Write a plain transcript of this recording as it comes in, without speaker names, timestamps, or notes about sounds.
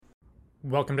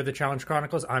Welcome to the Challenge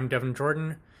Chronicles. I'm Devin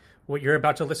Jordan. What you're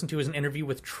about to listen to is an interview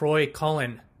with Troy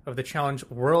Cullen of the Challenge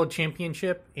World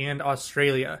Championship and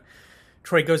Australia.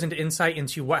 Troy goes into insight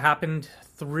into what happened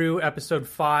through episode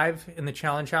 5 in the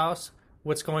Challenge House,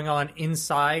 what's going on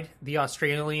inside the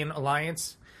Australian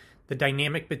Alliance, the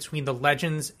dynamic between the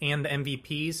legends and the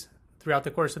MVPs throughout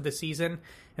the course of the season,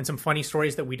 and some funny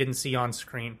stories that we didn't see on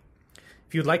screen.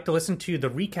 If you'd like to listen to the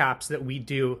recaps that we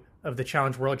do of the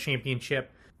Challenge World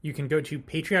Championship, you can go to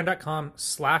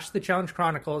patreon.com/The Challenge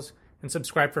Chronicles and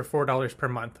subscribe for $4 per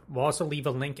month. We'll also leave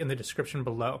a link in the description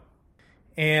below.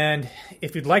 And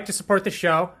if you'd like to support the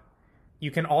show,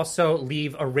 you can also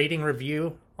leave a rating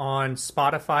review on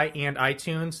Spotify and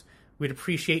iTunes. We'd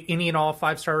appreciate any and all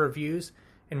 5-star reviews.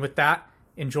 And with that,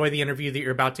 enjoy the interview that you're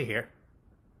about to hear.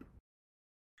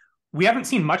 We haven't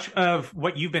seen much of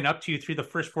what you've been up to through the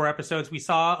first 4 episodes. We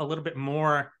saw a little bit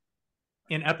more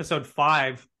in episode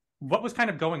 5. What was kind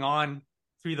of going on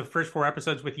through the first 4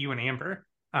 episodes with you and Amber?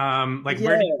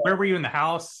 Where were you in the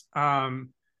house?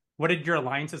 What did your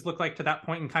alliances look like to that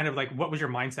point? And kind of like, what was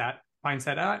your mindset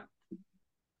at?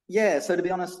 Yeah, so to be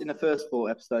honest, in the first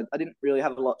 4 episodes, I didn't really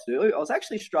have a lot to do. I was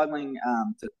actually struggling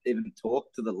to even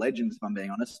talk to the legends, if I'm being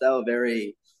honest. They were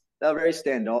very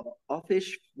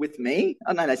standoffish with me.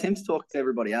 I don't know, they seemed to talk to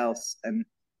everybody else. And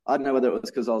I don't know whether it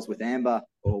was because I was with Amber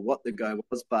or what the go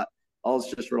was, but I was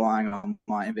just relying on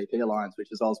my MVP alliance,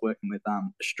 which is I was working with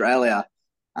Australia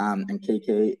and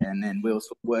Kiki, and then we were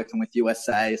working with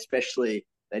USA, especially.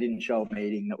 They didn't show a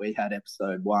meeting that we had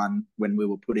episode 1 when we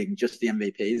were putting just the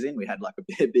MVPs in. We had like a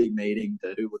big meeting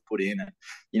to who would put in. And,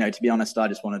 to be honest, I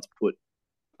just wanted to put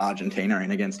Argentina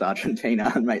in against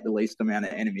Argentina and make the least amount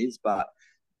of enemies. But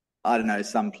I don't know,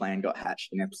 some plan got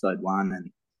hatched in episode 1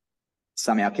 and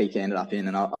somehow Kiki ended up in,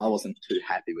 and I wasn't too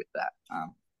happy with that.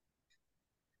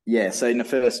 So in the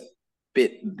first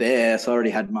bit there, so I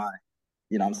already had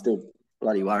I'm still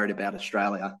bloody worried about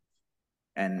Australia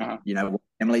and, what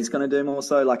Emily's going to do more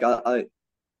so. Like, I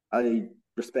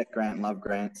respect Grant and love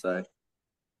Grant, so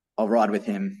I'll ride with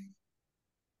him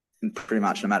pretty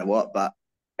much no matter what,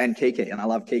 and Kiki, and I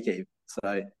love Kiki.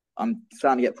 So I'm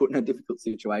starting to get put in a difficult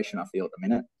situation, I feel, at the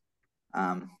minute.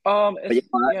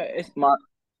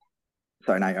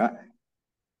 Sorry, no, you're right.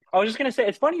 I was just going to say,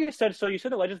 it's funny you said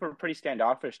the legends were pretty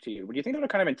standoffish to you. Would you think they were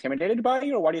kind of intimidated by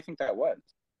you, or why do you think that was?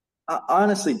 I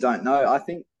honestly don't know. I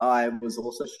think I was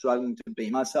also struggling to be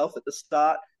myself at the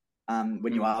start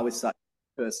when you are with such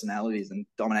personalities and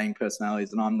dominating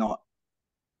personalities, and I'm not,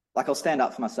 like, I'll stand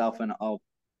up for myself and I'll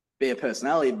be a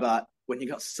personality, but when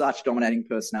you've got such dominating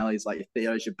personalities like your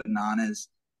Theos, your Bananas,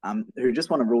 who just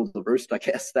want to rule the roost, I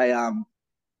guess, they're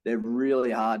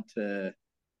really hard to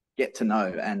get to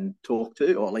know and talk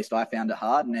to, or at least I found it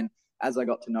hard. And then as I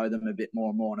got to know them a bit more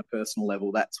and more on a personal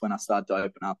level, that's when I started to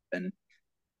open up and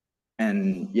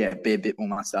be a bit more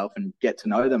myself and get to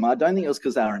know them. I don't think it was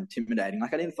because they were intimidating.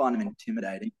 Like, I didn't find them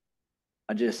intimidating.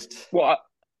 I don't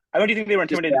think they were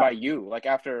intimidated by you, like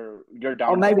after your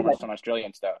dominance on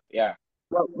Australian stuff. Yeah.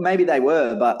 Well, maybe they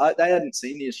were, but they hadn't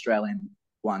seen the Australian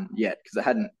one yet because it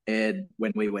hadn't aired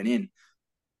when we went in.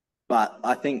 But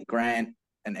I think Grant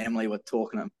and Emily were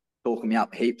talking me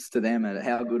up heaps to them and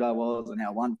how good I was and how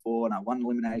I won 4 and I won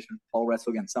elimination pole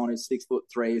wrestle against someone who's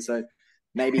 6'3". So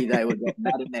maybe they were getting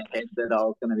that in their head that I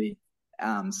was going to be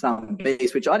some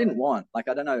beast, which I didn't want. Like,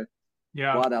 I don't know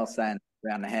why they were saying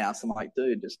around the house. I'm like,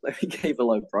 dude, just let me keep a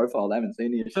low profile. They haven't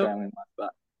seen the Australian one.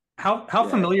 But how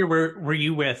familiar were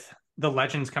you with the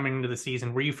legends coming into the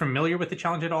season? Were you familiar with the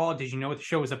challenge at all? Did you know what the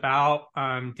show was about?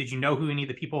 Did you know who any of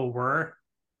the people were?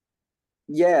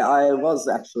 Yeah, I am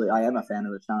a fan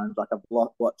of the challenge. Like, I've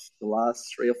watched the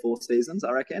last 3 or 4 seasons,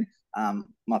 I reckon.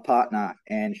 My partner,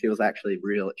 and she's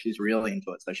really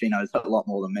into it, so she knows a lot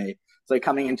more than me. So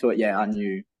coming into it, I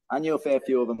knew a fair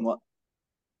few of them, what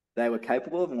they were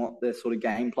capable of and what their sort of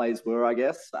gameplays were, I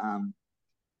guess.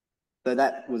 So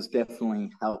that was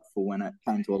definitely helpful when it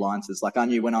came to alliances. Like, I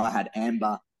knew when I had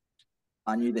Amber,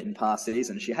 I knew that in past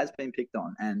seasons she has been picked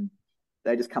on, and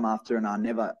they just come after her, and I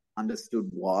never understood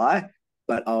why.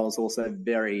 But I was also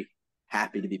very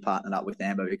happy to be partnered up with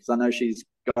Amber because I know she's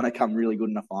going to come really good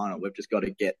in the final. We've just got to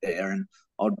get there, and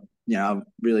I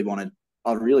really want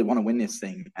to win this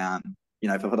thing. For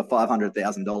the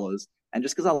 $500,000, and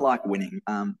just because I like winning.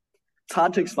 It's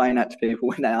hard to explain that to people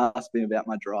when they ask me about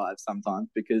my drive sometimes,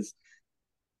 because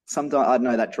sometimes I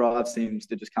know that drive seems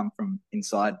to just come from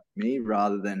inside me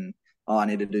rather than, I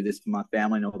need to do this for my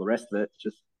family and all the rest of it. It's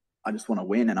just, I just want to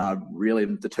win, and I really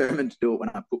am determined to do it when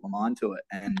I put my mind to it.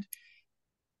 And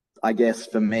I guess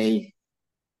for me,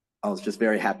 I was just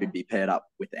very happy to be paired up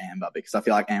with Amber because I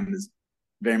feel like Amber's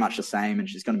very much the same, and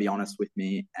she's going to be honest with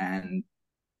me, and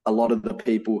a lot of the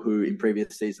people who in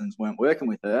previous seasons weren't working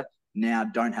with her now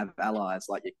don't have allies.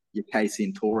 Like your Casey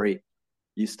and Tori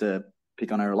used to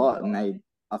pick on her a lot, and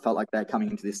I felt like they're coming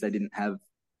into this, they didn't have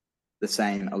the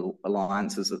same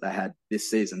alliances that they had this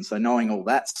season. So knowing all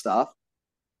that stuff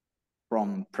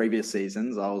from previous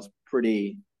seasons, I was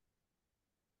pretty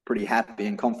happy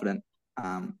and confident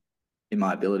in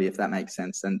my ability, if that makes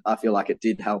sense. And I feel like it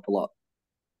did help a lot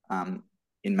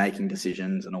in making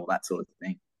decisions and all that sort of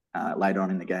thing later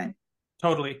on in the game.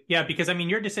 Totally. Yeah, because I mean,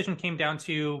 your decision came down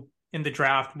to in the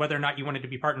draft whether or not you wanted to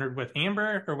be partnered with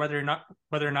Amber or whether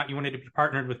or not you wanted to be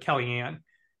partnered with Kellyanne.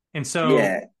 And so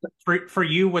yeah. for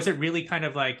you, was it really kind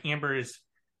of like Amber's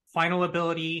final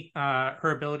ability,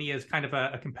 her ability as kind of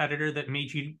a competitor that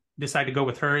made you decide to go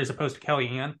with her as opposed to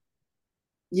Kellyanne?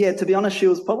 Yeah, to be honest, she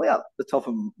was probably up the top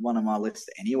of one of my lists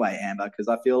anyway, Amber, because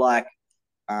I feel like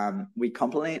we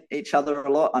complement each other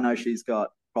a lot. I know she's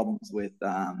got problems with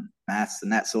maths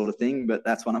and that sort of thing, but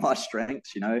that's one of my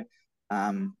strengths, you know.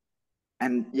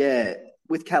 And yeah,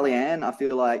 with Kellyanne, I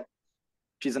feel like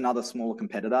she's another smaller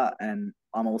competitor, and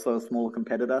I'm also a smaller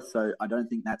competitor, so I don't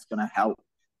think that's going to help,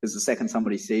 because the second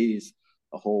somebody sees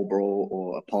a hall brawl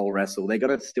or a pole wrestle, they're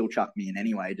going to still chuck me in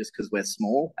anyway, just because we're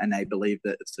small and they believe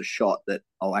that it's a shot that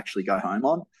I'll actually go home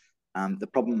on.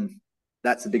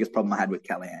 That's the biggest problem I had with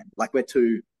Kellyanne. Like, we're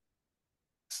too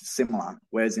similar,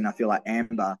 whereas I feel like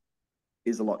Amber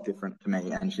is a lot different to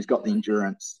me, and she's got the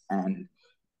endurance, and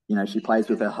you know, she plays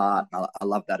with her heart. I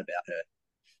love that about her.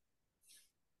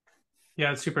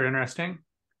 Yeah, it's super interesting.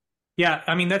 Yeah,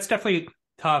 I mean, that's definitely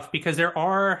tough because there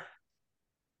are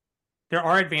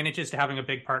advantages to having a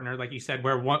big partner, like you said,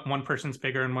 where one person's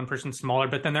bigger and one person's smaller.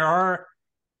 But then there are,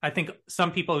 I think,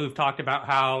 some people who've talked about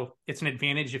how it's an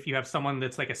advantage if you have someone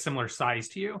that's like a similar size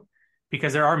to you,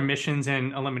 because there are missions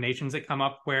and eliminations that come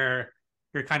up where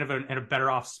you're kind of in a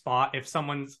better off spot. If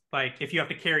someone's like, if you have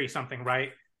to carry something,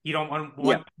 right? You don't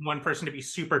want one person to be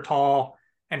super tall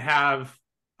and have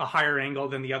a higher angle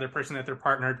than the other person that they're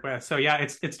partnered with. So yeah,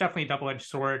 it's definitely a double-edged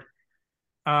sword.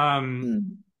 So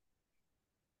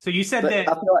you said that.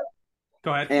 I feel like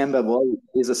go ahead. Amber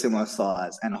is a similar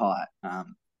size and height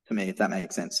to me, if that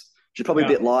makes sense. She's probably a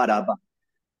bit lighter, but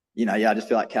you know, I just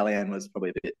feel like Kellyanne was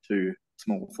probably a bit too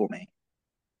small for me.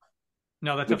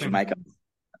 No, that's definitely makeup.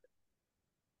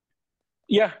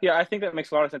 Yeah, I think that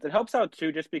makes a lot of sense. It helps out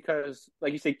too, just because,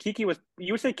 like you say, you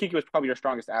would say Kiki was probably your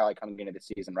strongest ally coming into the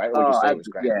season, right? Or would you say it was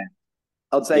Grant? Yeah,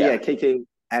 I'd say Kiki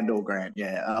and or Grant.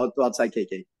 Yeah, I'd say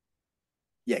Kiki.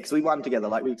 Yeah, because we won together.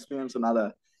 Like, we experienced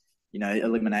another, you know,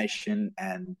 elimination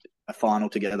and a final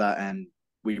together, and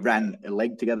we ran a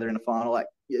leg together in a final. Like,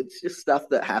 it's just stuff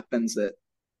that happens that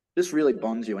just really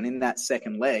bonds you. And in that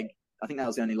second leg, I think that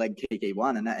was the only leg Kiki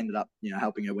won, and that ended up, you know,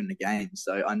 helping her win the game.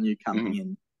 So I knew coming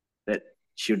in that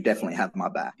she would definitely have my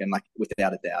back, and like,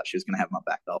 without a doubt, she was going to have my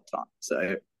back the whole time.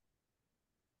 So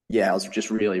yeah, I was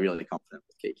just really, really confident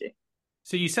with Kiki.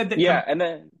 So you said that. And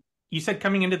then you said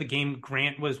coming into the game,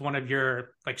 Grant was one of your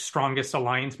like strongest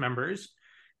alliance members.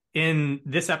 In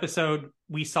this episode,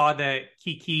 we saw that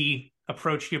Kiki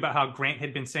approached you about how Grant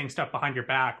had been saying stuff behind your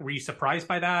back. Were you surprised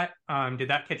by that? Did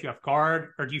that catch you off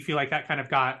guard, or do you feel like that kind of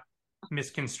got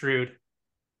misconstrued?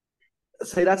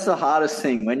 See, that's the hardest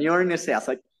thing when you're in this house.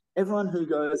 Like, everyone who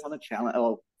goes on a challenge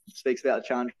or speaks about a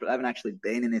challenge but haven't actually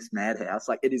been in this madhouse,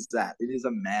 like, it is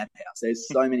a madhouse. There's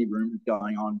so many rumors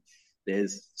going on.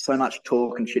 There's so much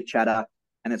talk and chit chatter,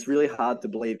 and it's really hard to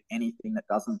believe anything that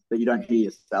you don't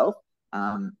hear yourself.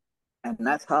 And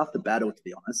that's half the battle, to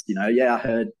be honest. You know, I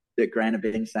heard that Grant had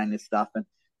been saying this stuff, and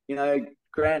you know,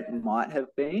 Grant might have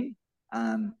been.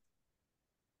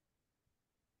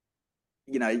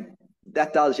 You know,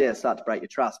 that does start to break your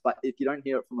trust. But if you don't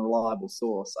hear it from a reliable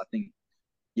source, I think,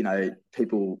 you know,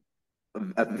 people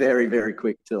are very, very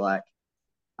quick to like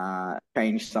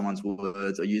change someone's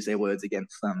words or use their words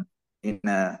against them in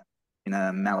a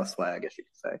malice way, I guess you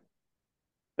could say.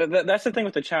 That's the thing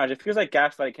with the challenge. It feels like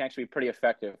gaslighting can actually be pretty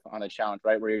effective on the challenge,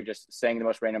 right? Where you're just saying the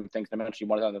most random things, and eventually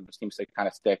one of them seems to kind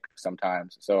of stick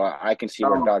sometimes. So I can see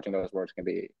where dodging those words can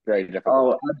be very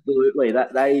difficult. Oh, absolutely.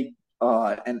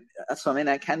 And that's what I mean.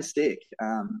 That can stick.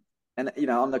 And you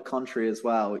know, on the contrary as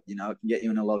well, you know, it can get you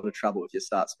in a lot of trouble if you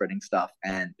start spreading stuff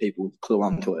and people clue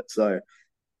onto it. So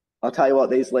I'll tell you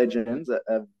what, these legends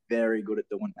are very good at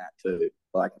doing that too.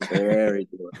 Like, very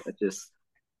good at just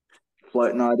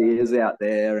floating ideas out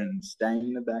there and staying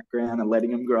in the background and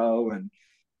letting them grow. And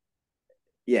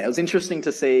yeah, it was interesting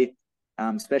to see,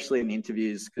 especially in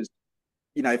interviews, because,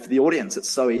 you know, for the audience, it's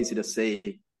so easy to see,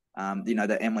 you know,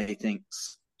 that Emily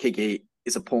thinks Kiki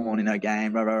is a pawn in her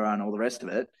game, rah, rah, rah, and all the rest of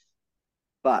it.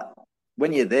 But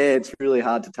when you're there, it's really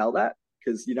hard to tell that,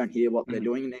 because you don't hear what they're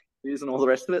doing and all the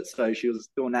rest of it. So she was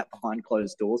doing that behind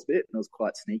closed doors bit, and it was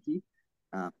quite sneaky.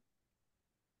 Um,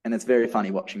 and it's very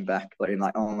funny watching back, like,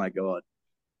 oh my god,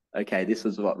 okay, this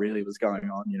was what really was going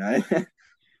on, you know.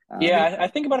 Yeah, um, I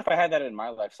think about if I had that in my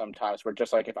life sometimes, where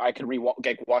just like if I could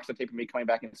watch the tape of me coming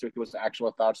back and see what people's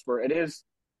actual thoughts were. It is,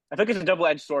 I think it's a double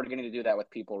edged sword getting to do that with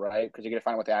people, right? Because you get to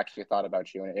find what they actually thought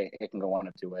about you, and it can go one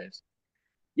of two ways.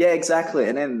 yeah, exactly.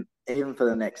 And then even for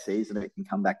the next season, it can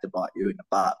come back to bite you in the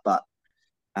butt. But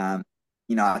um,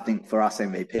 I think for us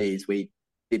MVPs, we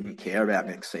didn't care about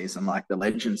next season like the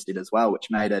legends did as well, which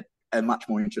made it a much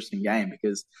more interesting game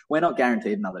because we're not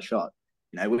guaranteed another shot.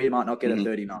 We might not get a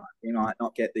 39. We might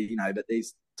not get but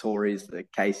these Tories, the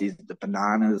Caseys, the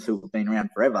Bananas who've been around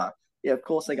forever, yeah, of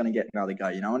course they're going to get another go,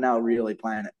 and they're really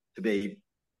playing it to be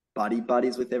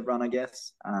buddies with everyone, I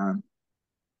guess. And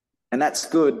that's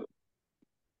good,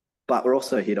 but we're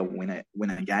also here to win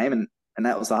a game. And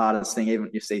that was the hardest thing. Even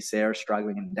you see Sarah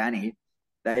struggling and Danny,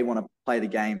 they want to play the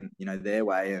game, their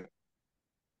way and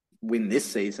win this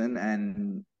season,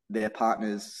 and their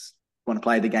partners want to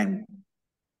play the game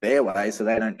their way so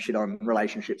they don't shit on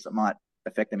relationships that might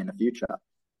affect them in the future.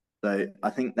 So I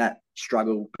think that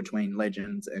struggle between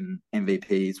legends and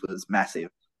MVPs was massive.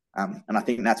 And I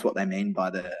think that's what they mean by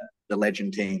the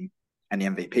legend team and the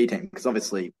MVP team, because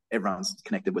obviously everyone's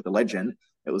connected with the legend.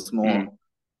 It was more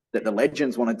that the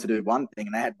legends wanted to do one thing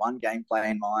and they had one gameplay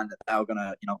in mind that they were going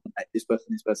to, this person,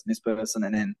 this person, this person.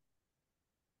 And then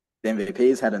the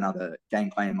MVPs had another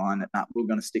gameplay in mind that we're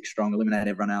going to stick strong, eliminate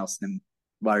everyone else, and then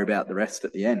worry about the rest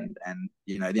at the end. And,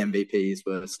 the MVPs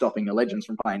were stopping the legends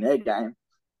from playing their game.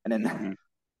 And then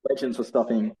legends were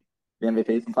stopping the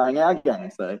MVPs from playing our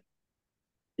game. So,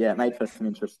 yeah, it made for some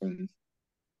interesting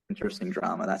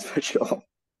drama, that's for sure.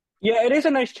 Yeah, it is a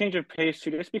nice change of pace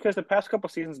too, just because the past couple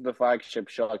seasons of the flagship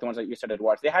show, like the ones that you started to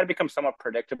watch, they had to become somewhat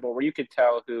predictable, where you could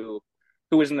tell who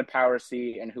was in the power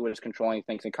seat and who was controlling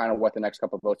things, and kind of what the next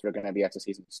couple of votes were going to be as the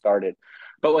season started.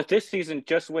 But with this season,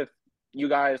 just with you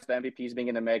guys, the MVPs being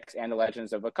in the mix, and the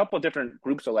legends of a couple of different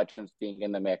groups of legends being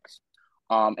in the mix,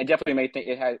 it definitely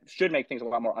should make things a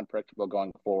lot more unpredictable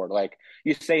going forward. Like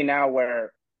you say now,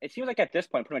 where it seems like at this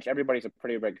point, pretty much everybody's a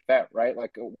pretty big bet, right?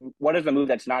 Like, what is the move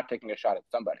that's not taking a shot at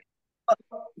somebody?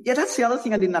 Yeah, that's the other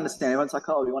thing I didn't understand. Everyone's like,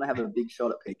 oh, we want to have a big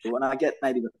shot at people. And I get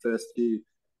maybe the first few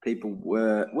people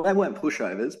they weren't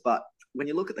pushovers, but when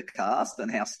you look at the cast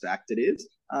and how stacked it is,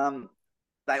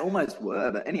 they almost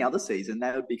were. But any other season,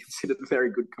 they would be considered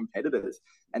very good competitors.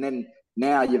 And then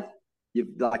now you've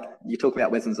like, you talk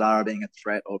about Wes and Zara being a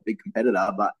threat or a big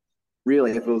competitor, but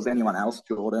really, if it was anyone else,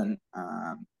 Jordan,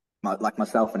 like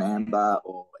myself and Amber,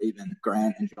 or even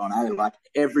Grant and John A, like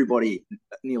everybody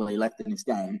nearly left in this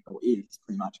game, or is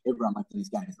pretty much everyone left in this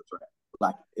game is a threat.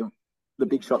 Like the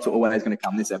big shots are always going to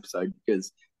come this episode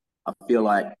because I feel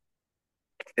like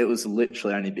it was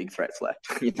literally only big threats left,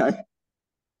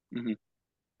 Mm-hmm.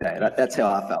 Yeah, that's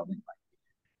how I felt.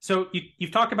 So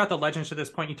you've talked about the legends to this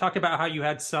point. You talked about how you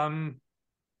had some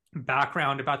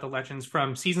background about the legends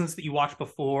from seasons that you watched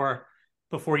before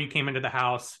you came into the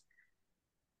house.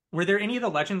 Were there any of the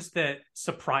legends that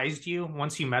surprised you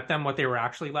once you met them, what they were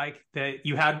actually like, that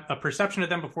you had a perception of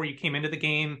them before you came into the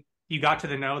game, you got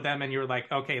to know them, and you were like,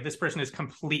 okay, this person is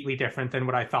completely different than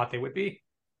what I thought they would be?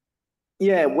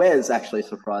 Yeah, Wes actually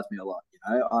surprised me a lot.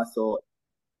 I thought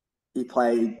he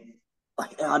played,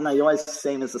 like, I don't know, you always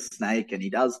see him as a snake and he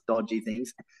does dodgy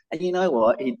things. And you know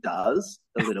what? He does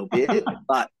a little bit,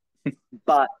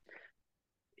 but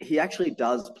he actually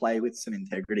does play with some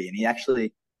integrity, and he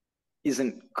actually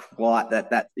isn't quite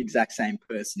that exact same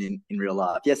person in real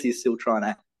life. Yes, he's still trying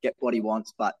to get what he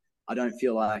wants, but I don't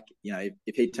feel like,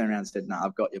 if he turned around and said, no,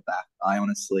 I've got your back, I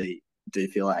honestly do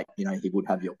feel like, he would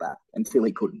have your back until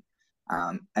he couldn't.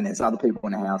 And there's other people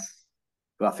in the house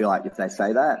who I feel like if they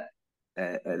say that,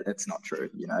 it's not true,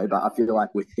 but I feel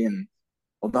like with him,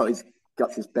 although he's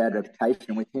got this bad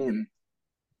reputation, with him,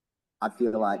 I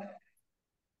feel like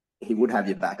he would have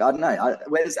your back. I don't know.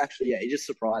 Where's actually, yeah, he just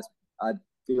surprised me. I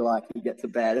feel like he gets a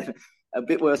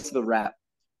bit worse of a rap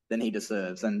than he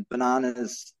deserves. And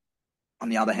Bananas, on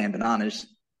the other hand,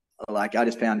 like, I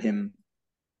just found him,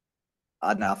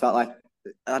 I don't know, I felt like,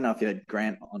 I don't know if you had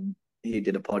Grant on, he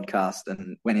did a podcast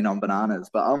and went in on Bananas,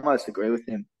 but I almost agree with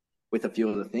him with a few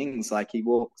of the things. Like, he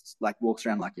walks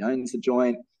around like he owns the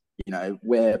joint.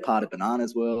 We're part of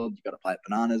Bananas world. You got to play it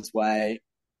Bananas way.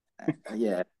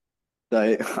 Yeah. So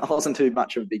I wasn't too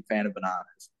much of a big fan of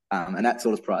Bananas. And that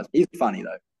sort of surprised me. He's funny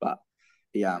though, but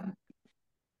he, yeah,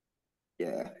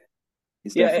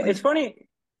 he's definitely It's funny.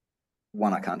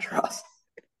 one I can't trust.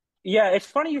 Yeah, it's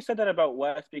funny you said that about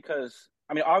Wes, because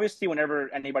I mean, obviously, whenever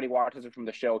anybody watches it from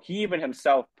the show, he even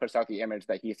himself puts out the image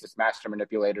that he's this master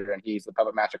manipulator and he's the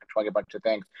puppet master controlling a bunch of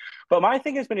things. But my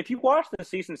thing has been, if you watch the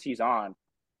seasons he's on,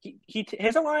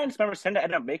 his alliance members tend to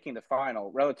end up making the final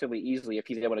relatively easily if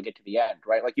he's able to get to the end,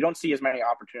 right? Like, you don't see as many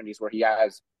opportunities where he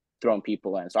has thrown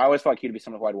people in. So I always felt like he'd be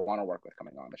someone who I'd want to work with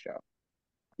coming on the show.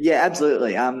 Yeah,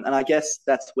 absolutely. And I guess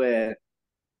that's where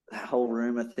that whole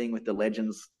rumor thing with the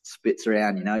legends spits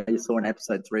around. You saw in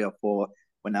episode 3 or 4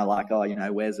 when they're like,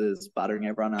 oh, Wes is buttering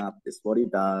everyone up. This is what he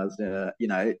does. They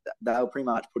were pretty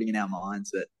much putting in our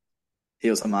minds that he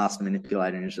was a master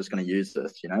manipulator and he's just going to use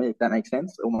us, if that makes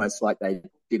sense. Almost like they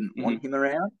didn't want him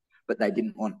around, but they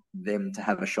didn't want them to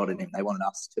have a shot at him. They wanted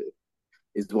us to,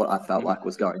 is what I felt like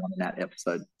was going on in that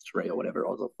episode 3 or whatever it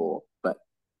was, or 4. But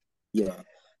yeah,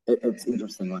 it's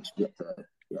interesting once you get to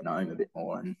know him a bit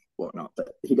more and whatnot.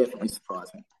 But he definitely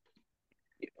surprised me.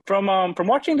 From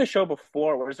watching the show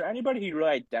before, was there anybody you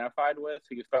really identified with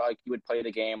who you felt like you would play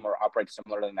the game or operate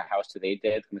similarly in the house to they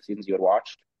did from the seasons you had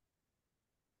watched?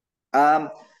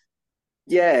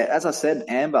 Yeah, as I said,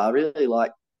 Amber, I really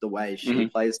like the way she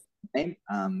plays the game.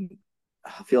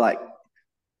 I feel like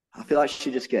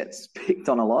she just gets picked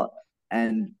on a lot,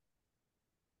 and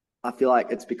I feel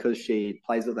like it's because she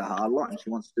plays with her heart a lot and she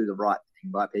wants to do the right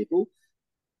thing by people.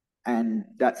 And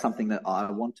that's something that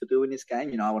I want to do in this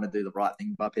game. I want to do the right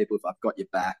thing by people. If I've got your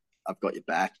back, I've got your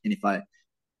back. And if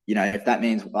that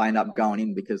means I end up going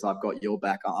in because I've got your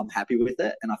back, I'm happy with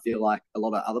it. And I feel like a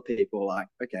lot of other people are like,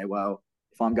 okay, well,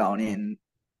 if I'm going in,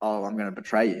 I'm going to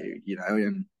betray you,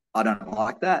 and I don't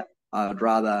like that. I'd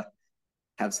rather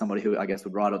have somebody who I guess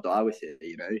would ride or die with you,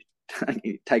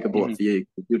 take a bullet for you,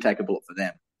 you'll take a bullet for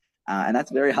them. And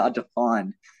that's very hard to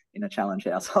find in a challenge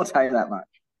house. I'll tell you that much.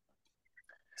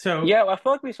 So yeah, I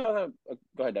feel like we saw that.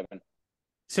 Go ahead, Devin.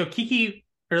 So Kiki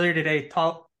earlier today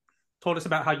told us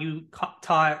about how you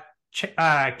taught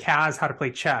Kaz how to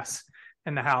play chess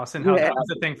in the house and how that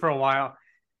was a thing for a while.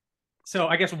 So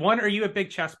I guess 1, are you a big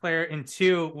chess player? And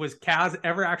 2, was Kaz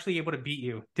ever actually able to beat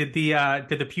you? Did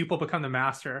the pupil become the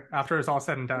master after it was all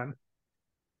said and done?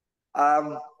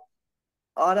 I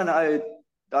don't know.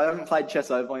 I haven't played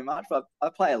chess overly much, but I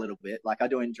play a little bit. Like, I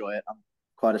do enjoy it. I'm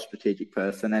quite a strategic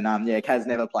person, and Kaz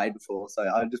never played before, so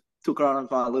I just took her on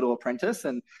as my little apprentice,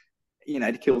 and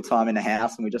to kill time in the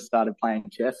house, and we just started playing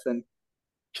chess, and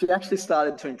she actually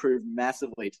started to improve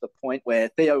massively to the point where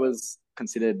Theo was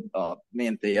considered. Me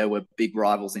and Theo were big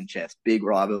rivals in chess, big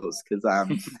rivals, because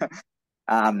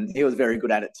he was very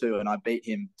good at it too, and I beat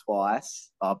him twice.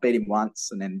 I beat him once,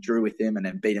 and then drew with him, and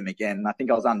then beat him again. And I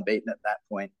think I was unbeaten at that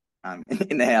point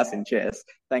in the house in chess.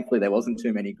 Thankfully, there wasn't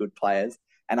too many good players.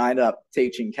 And I ended up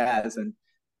teaching Kaz, and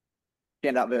she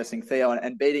ended up versing Theo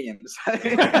and beating him. So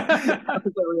that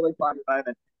was a really fun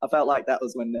moment. I felt like that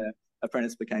was when the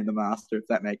apprentice became the master, if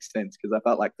that makes sense, because I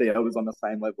felt like Theo was on the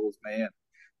same level as me.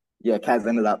 And Kaz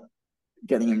ended up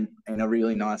getting him in a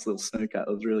really nice little snooker.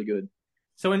 It was really good.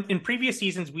 So in previous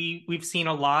seasons, we've seen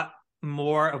a lot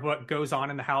more of what goes on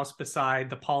in the house beside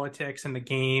the politics and the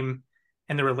game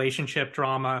and the relationship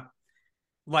drama,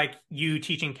 like you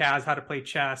teaching Kaz how to play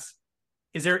chess.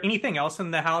 Is there anything else in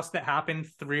the house that happened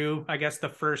through, I guess, the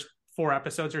first 4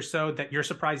 episodes or so that you're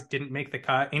surprised didn't make the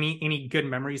cut? Any good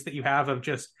memories that you have of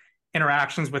just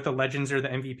interactions with the legends or the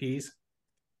MVPs?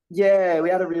 Yeah, we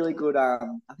had a really good, I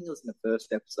think it was in the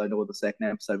first episode or the second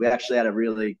episode, we actually had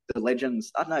the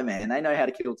legends, I don't know, man, they know how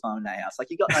to kill time in their house.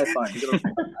 Like, you got no phone.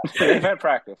 They've had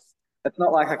practice. It's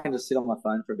not like I can just sit on my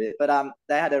phone for a bit. But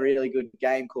they had a really good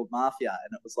game called Mafia,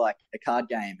 and it was like a card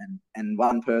game, and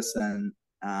one person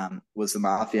was the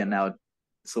mafia, and they would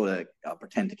sort of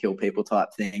pretend to kill people type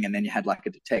thing, and then you had like a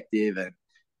detective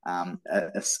and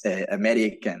a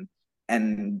medic,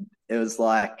 and it was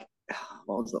like,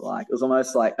 what was it like? It was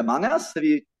almost like Among Us. Have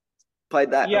you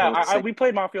played that? Yeah, we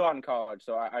played Mafia a lot in college,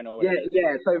 so I know.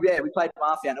 So we played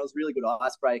Mafia, and it was a really good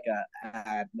icebreaker,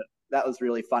 and that was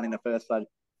really fun in the first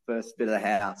bit of the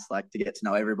house, like to get to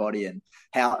know everybody and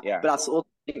how. Yeah. But I also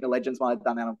think the legends might have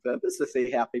done that on purpose to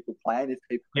see how people play and if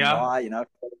people can lie,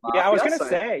 Mafia, I was going to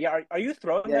say, are you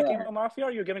throwing that game of Mafia, or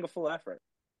are you giving a full effort?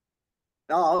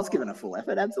 No, I was giving a full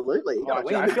effort. Absolutely.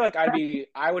 I feel like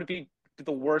I would be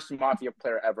the worst Mafia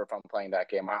player ever from playing that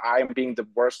game. I am being the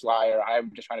worst liar.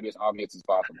 I'm just trying to be as obvious as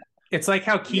possible. It's like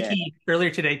how Kiki earlier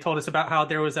today told us about how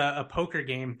there was a poker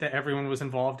game that everyone was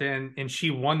involved in, and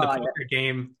she won the poker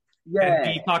game. Yeah. And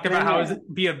he talked about how it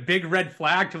would be a big red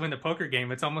flag to win the poker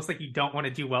game. It's almost like you don't want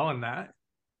to do well in that.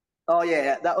 Oh,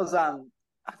 yeah. That was, I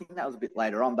think that was a bit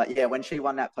later on. But, yeah, when she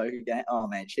won that poker game, oh,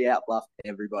 man, she outbluffed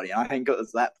everybody. I think it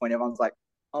was that point everyone's like,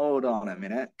 hold on a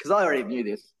minute, because I already knew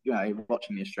this.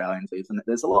 Watching the Australian season,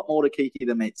 there's a lot more to Kiki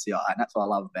than meets the eye, and that's what I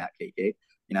love about Kiki.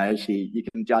 You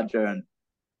can judge her and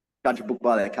judge a book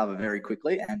by their cover very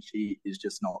quickly, and she is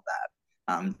just not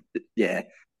that. Yeah,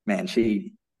 man,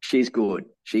 she's good.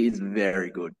 She's very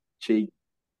good. She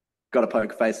got a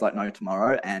poker face like no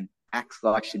tomorrow, and acts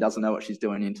like she doesn't know what she's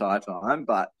doing the entire time,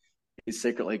 but is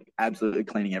secretly absolutely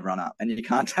cleaning everyone up, and you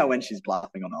can't tell when she's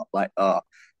bluffing or not. Like, oh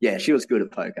yeah, she was good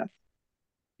at poker.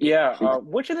 Yeah. She,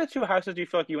 Which of the two houses do you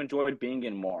feel like you enjoyed being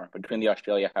in more between the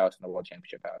Australia house and the World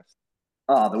Championship house?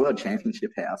 oh, the World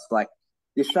Championship house, like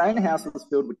the Australian house was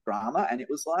filled with drama, and it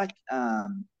was like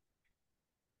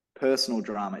personal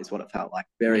drama is what it felt like.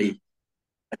 Mhm. Very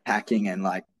attacking, and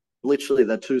like literally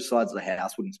the two sides of the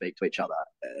house wouldn't speak to each other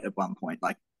at one point.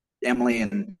 Like Emily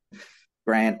and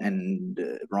Grant and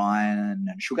Ryan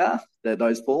and Sugar,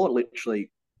 those four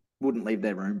literally wouldn't leave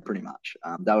their room pretty much.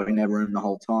 They were in their room the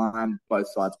whole time. Both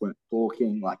sides weren't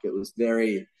talking. Like it was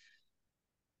very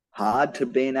hard to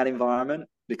be in that environment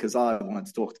because I wanted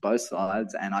to talk to both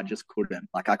sides and I just couldn't.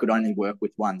 Like I could only work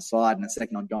with one side, and the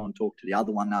second I'd go and talk to the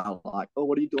other one, they were like, "Oh,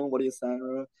 what are you doing? What are you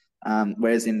saying?"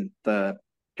 Whereas in the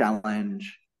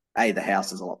challenge, the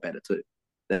house is a lot better too.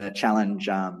 The challenge,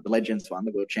 the Legends one,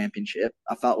 the World Championship,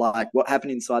 I felt like what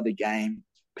happened inside the game,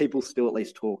 people still at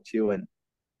least talk to you and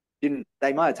didn't.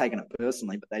 They might have taken it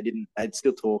personally, but they didn't. They'd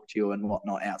still talk to you and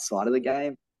whatnot outside of the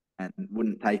game, and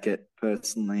wouldn't take it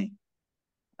personally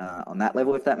on that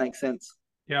level, if that makes sense.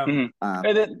 Yeah. Hmm. Um,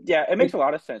 Yeah, it makes a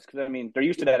lot of sense because I mean they're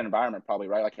used to that environment probably,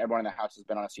 right? Like everyone in the house has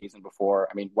been on a season before.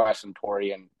 I mean, Wes and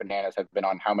Tori and Bananas have been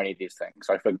on how many of these things?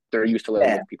 So I feel like they're used to living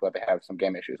yeah, with people that they have some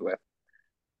game issues with.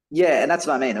 yeah, and that's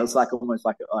what I mean. It was like almost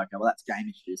like, oh, okay, well, that's game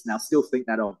issues. Now, still think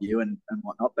that of you and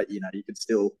whatnot, but you could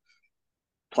still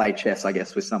play chess, I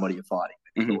guess, with somebody you're fighting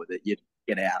with, Hmm. or that you'd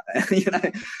get out.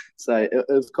 So it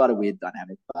was quite a weird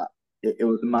dynamic, but it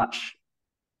was much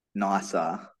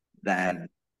nicer than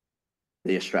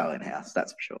the Australian house,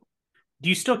 that's for sure. Do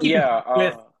you still keep in Yeah. touch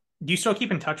with do you still keep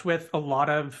in touch with a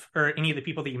lot of or any of the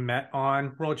people that you met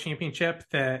on World Championship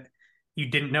that you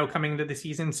didn't know coming into the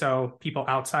season? So people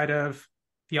outside of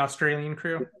the Australian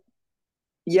crew?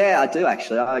 Yeah, I do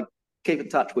actually. I keep in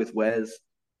touch with Wes.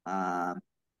 Um,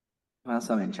 what else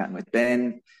have I been chatting with?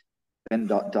 Ben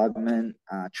Dogman,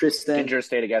 Tristan, Ginger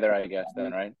stay together, I guess,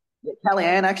 then, right? yeah,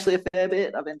 Kellyanne actually a fair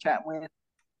bit. I've been chatting with.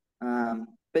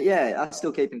 But yeah, I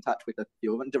still keep in touch with a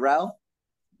few of them.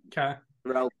 Okay.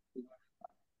 Darrell.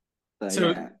 So So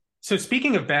yeah, so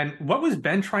speaking of Ben, what was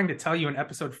Ben trying to tell you in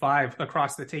episode 5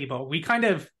 across the table? We kind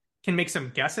of can make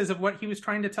some guesses of what he was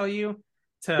trying to tell you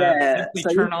to yeah. potentially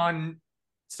So turn on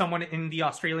someone in the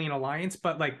Australian alliance,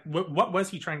 but like what was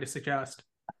he trying to suggest?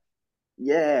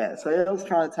 yeah, so he was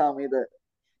trying to tell me that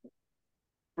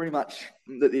pretty much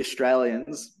that the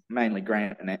Australians, mainly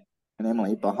Grant and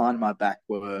Emily, behind my back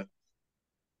were,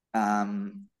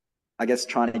 um, I guess,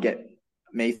 trying to get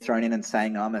me thrown in and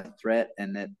saying I'm a threat,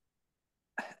 and that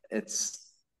it's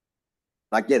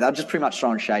like, yeah, they're just pretty much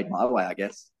throwing shade my way, I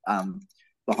guess.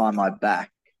 Behind my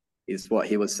back is what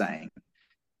he was saying,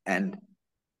 and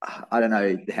I don't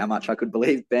know how much I could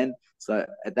believe Ben. So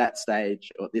at that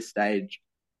stage, or at this stage,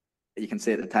 you can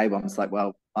see at the table, I'm just like,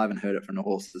 well, I haven't heard it from the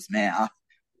horse's mouth,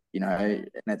 and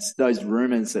it's those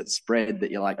rumors that spread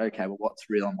that you're like, okay, well, what's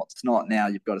real and what's not. Now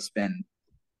you've got to spend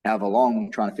however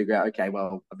long trying to figure out, okay,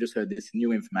 well, I've just heard this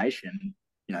new information.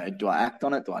 Do I act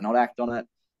on it? Do I not act on it?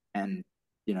 And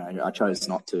I chose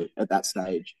not to at that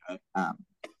stage.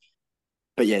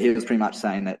 But yeah, he was pretty much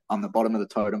saying that I'm the bottom of the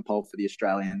totem pole for the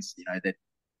Australians. They're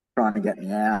trying to get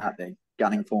me out. They're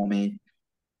gunning for me,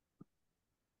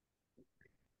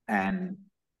 and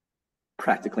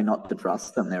practically not to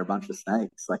trust them. They're a bunch of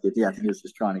snakes. Like, yeah, I think he was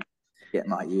just trying to get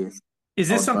my ears. Is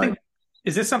this Also, something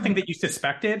is this something that you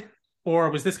suspected, or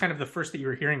was this kind of the first that you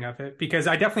were hearing of it? Because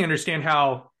I definitely understand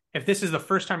how if this is the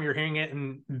first time you're hearing it,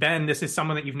 and Ben, this is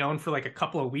someone that you've known for like a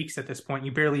couple of weeks at this point,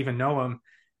 you barely even know him.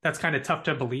 That's kind of tough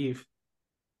to believe.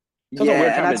 It's also a weird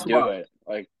yeah, and time to that's do what. it.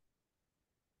 Like,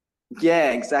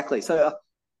 Yeah, exactly. So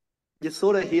you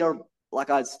sort of hear, like,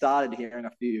 I started hearing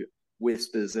a few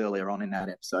whispers earlier on in that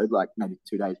episode, like maybe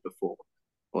 2 days before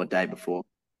or a day before.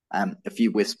 A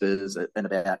few whispers and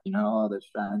about, oh, the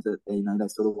Australians that, they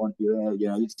sort of want you,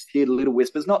 you just hear little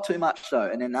whispers, not too much so.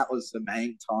 And then that was the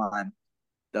main time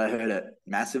that I heard it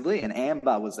massively. And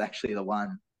Amber was actually the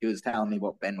one who was telling me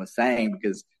what Ben was saying,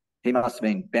 because Ben must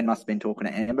have been talking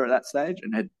to Amber at that stage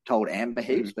and had told Amber mhm.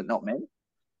 heaps, but not me.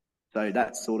 So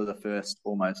that's sort of the first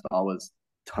almost I was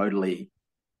totally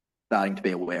starting to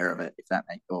be aware of it, if that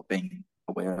makes, or being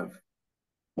aware of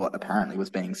what apparently was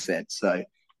being said. So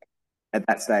at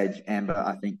that stage, Amber,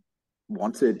 I think,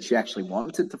 she actually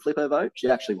wanted to flip her vote. She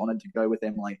actually wanted to go with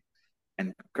Emily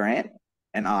and Grant.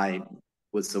 And I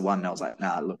was the one that was like,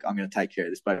 nah, look, I'm going to take care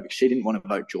of this vote. She didn't want to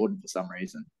vote Jordan for some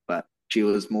reason, but she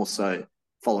was more so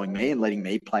following me and letting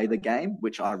me play the game,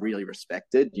 which I really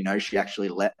respected. She actually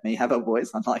let me have a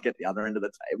voice, unlike at the other end of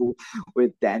the table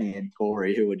with Danny and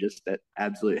Tori, who were just at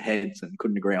absolute heads and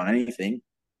couldn't agree on anything.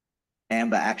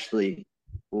 Amber actually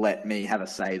let me have a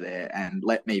say there and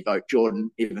let me vote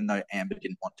Jordan, even though Amber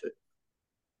didn't want to,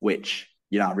 which,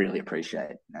 I really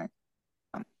appreciate,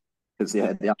 because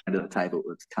at the other end of the table it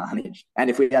was carnage.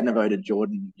 And if we hadn't voted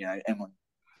Jordan, Emily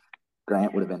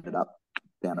Grant would have ended up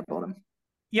down the bottom.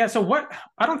 Yeah, so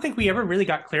I don't think we ever really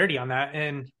got clarity on that,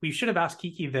 and we should have asked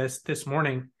Kiki this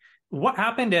morning. What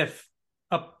happened if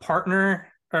a partner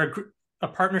or a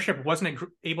partnership wasn't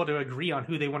able to agree on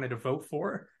who they wanted to vote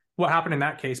for? What happened in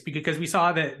that case? Because we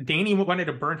saw that Danny wanted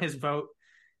to burn his vote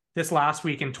this last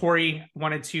week, and Tori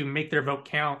wanted to make their vote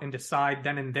count and decide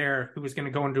then and there who was going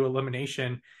to go into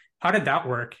elimination. How did that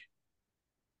work?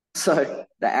 So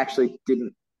they actually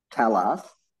didn't tell us,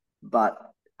 but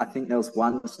I think there was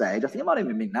one stage, I think it might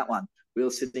even been that one. We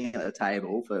were sitting at the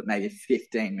table for maybe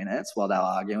 15 minutes while they were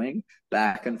arguing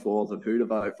back and forth of who to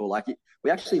vote for. Like,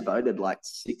 we actually voted like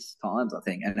 6 times, I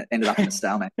think, and it ended up in a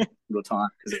stalemate every single time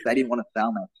because they didn't want a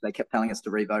stalemate. They kept telling us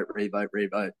to revote.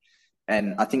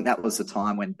 And I think that was the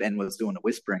time when Ben was doing the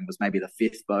whispering, was maybe the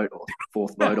 5th vote or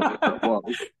 4th vote or whatever it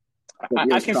was.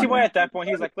 I can see why at that point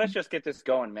he was like, let's just get this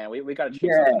going, man. We got to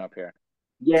change something up here.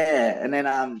 Yeah, and then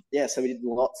so we did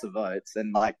lots of votes,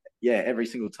 and every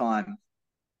single time,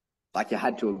 you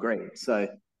had to agree. So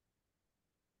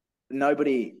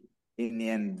nobody in the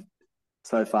end,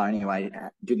 so far anyway,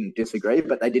 didn't disagree,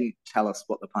 but they didn't tell us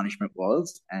what the punishment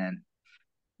was, and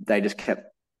they just kept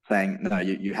saying, no,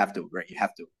 you have to agree,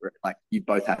 you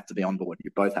both have to be on board, you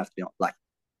both have to be on,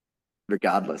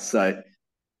 regardless. So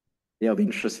it'll be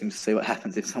interesting to see what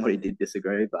happens if somebody did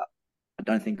disagree, but I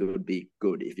don't think it would be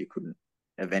good if you couldn't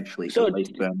eventually at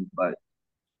least burn the vote.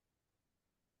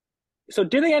 So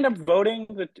did they end up voting?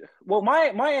 Well,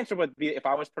 my answer would be, if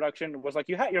I was production, was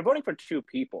you're voting for 2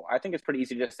 people. I think it's pretty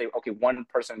easy to just say, okay, one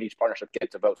person in each partnership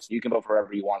gets a vote. So you can vote for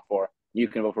whoever you want for. You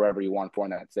can vote for whoever you want for,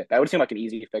 and that's it. That would seem like an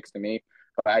easy fix to me,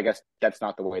 but I guess that's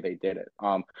not the way they did it.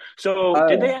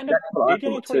 Did they end up?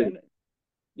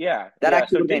 Yeah. That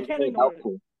actually would have been really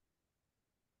helpful.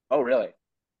 Oh, really?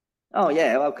 Oh,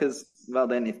 yeah. Well, because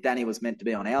then if Danny was meant to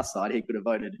be on our side, he could have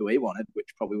voted who he wanted, which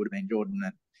probably would have been Jordan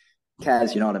and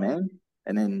Kaz, you know what I mean?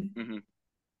 And then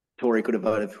Tori could have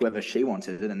voted whoever she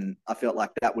wanted, and I felt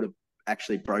like that would have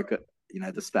actually broke it,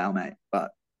 the stalemate.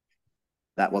 But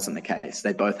that wasn't the case.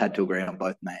 They both had to agree on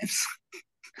both names.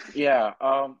 Yeah.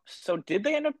 So did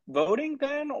they end up voting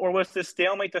then, or was the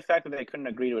stalemate the fact that they couldn't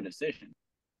agree to a decision?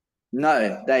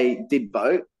 No, they did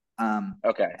vote.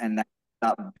 Okay. And they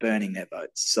started burning their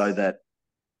votes, so that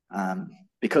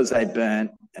because they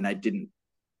burnt and they didn't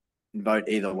vote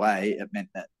either way, it meant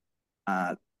that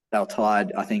they were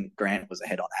tied. I think Grant was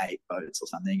ahead on 8 votes or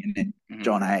something, and then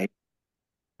John 8.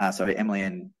 So Emily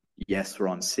and Yes were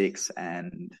on 6,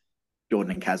 and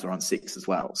Jordan and Kaz were on 6 as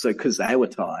well. So because they were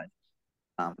tied,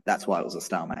 that's why it was a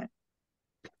stalemate.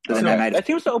 So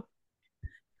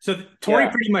Tori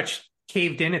pretty much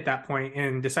caved in at that point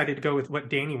and decided to go with what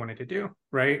Danny wanted to do,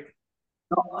 right?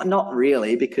 Not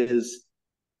really, because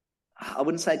I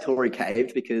wouldn't say Tori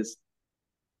caved, because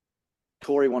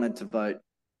Tori wanted to vote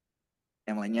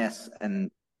Emily and Yes, and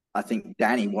I think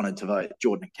Danny wanted to vote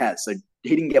Jordan and Kaz. So he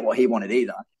didn't get what he wanted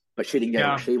either, but she didn't get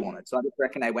what she wanted. So I just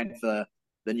reckon they went for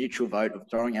the neutral vote of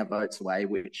throwing our votes away,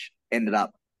 which ended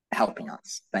up helping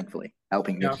us, thankfully,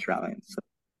 helping the Australians. So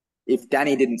if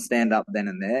Danny didn't stand up then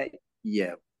and there,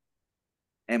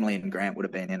 Emily and Grant would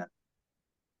have been in it.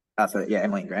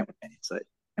 Emily and Grant would have been in it. So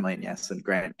Emily and Yes and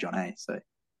Grant, John A. So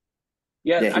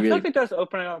I feel like it does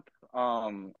open up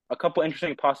a couple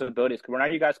interesting possibilities, because now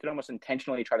you guys could almost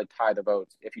intentionally try to tie the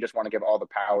votes if you just want to give all the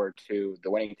power to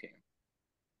the winning team.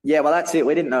 Yeah, well, that's it.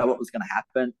 We didn't know what was going to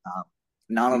happen.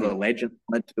 None of the legends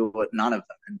wanted to do it. None of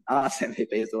them. And us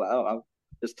MVPs were like, I'll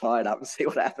just tie it up and see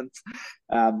what happens,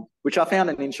 which I found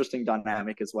an interesting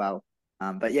dynamic as well.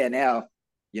 But now,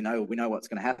 we know what's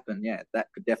going to happen. Yeah, that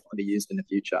could definitely be used in the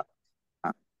future.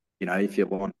 If you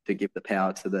want to give the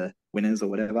power to the winners or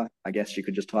whatever, I guess you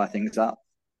could just tie things up.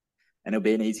 And it'll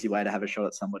be an easy way to have a shot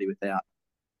at somebody without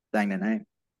saying their name.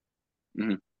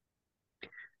 Mm-hmm.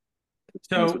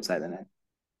 So would say their name.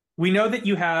 We know that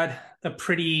you had a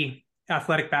pretty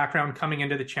athletic background coming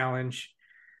into the challenge.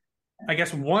 I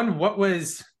guess what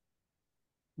was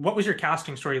your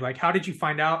casting story like? How did you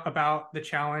find out about the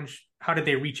challenge? How did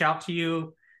they reach out to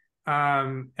you?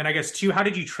 And I guess two, how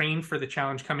did you train for the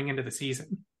challenge coming into the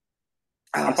season?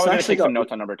 I'm So probably I going to actually take some got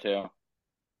notes on number two.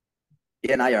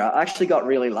 yeah, no, you're right. I actually got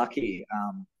really lucky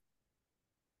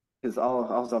because I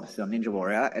was obviously on Ninja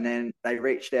Warrior, and then they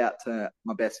reached out to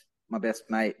my best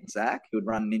mate Zach, who had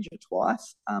run Ninja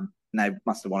twice. And they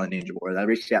must have wanted Ninja Warrior. They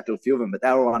reached out to a few of them, but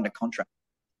they were all under contract,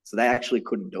 so they actually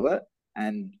couldn't do it.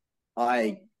 And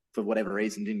I, for whatever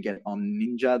reason, didn't get on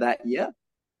Ninja that year.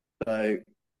 So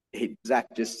Zach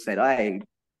just said, "Hey,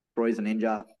 Roy's a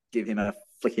ninja.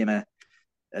 Flick him a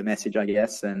message, I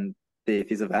guess, and see if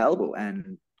he's available."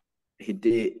 And he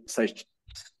did. So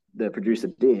the producer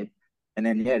did, and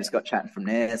then yeah, just got chatting from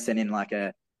there. Sent in like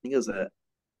I think it was a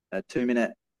 2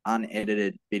 minute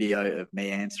unedited video of me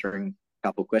answering a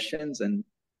couple of questions and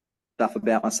stuff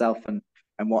about myself and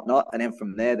whatnot. And then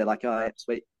from there, they're like, "Oh, yeah,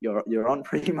 sweet, you're on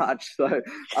pretty much." So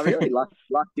I really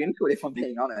lucked into it, if I'm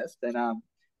being honest. And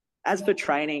as for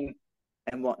training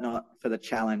and whatnot for the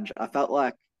challenge, I felt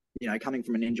like, coming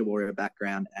from a Ninja Warrior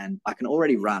background, and I can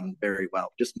already run very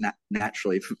well, just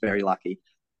naturally, very lucky.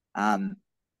 I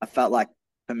felt like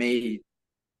for me,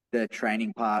 the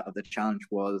training part of the challenge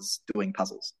was doing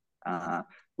puzzles.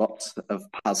 Lots of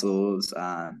puzzles,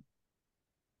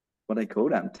 what are they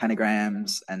called?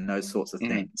 Tanagrams and those sorts of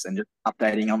things, and just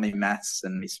updating on my maths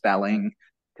and my spelling,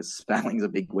 because spelling's a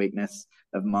big weakness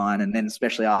of mine. And then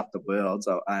especially after Worlds,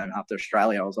 after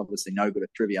Australia, I was obviously no good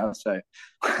at trivia, so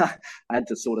I had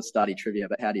to sort of study trivia.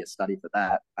 But how do you study for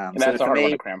that? And So that's a for hard one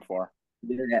me, to cram for.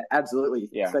 yeah, absolutely.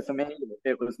 Yeah. So for me,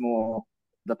 it was more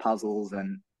the puzzles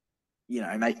and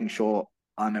making sure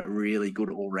I'm a really good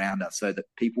all rounder, so that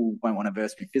people won't want to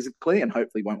verse me physically, and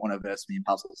hopefully won't want to verse me in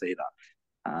puzzles either.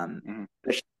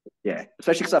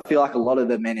 Especially because I feel like a lot of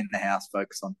the men in the house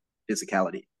focus on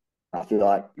physicality. I feel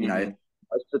like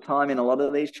most of the time in a lot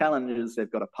of these challenges,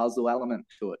 they've got a puzzle element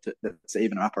to it that's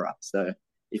even upper up. So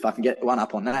if I can get one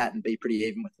up on that and be pretty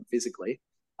even with them physically,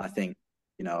 I think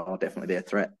I'll definitely be a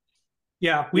threat.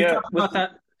 Yeah, we've talked about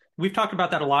that. We've talked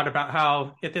about that a lot, about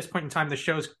how at this point in time the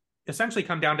show's essentially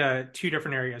come down to two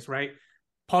different areas, right?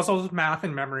 Puzzles, math,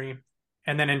 and memory,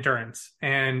 and then endurance.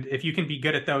 And if you can be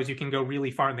good at those, you can go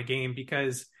really far in the game,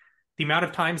 because the amount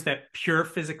of times that pure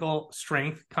physical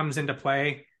strength comes into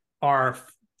play are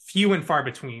few and far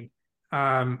between.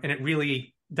 And it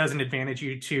really doesn't advantage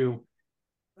you to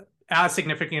as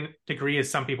significant degree as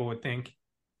some people would think.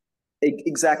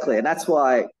 Exactly, and that's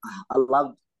why I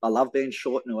love being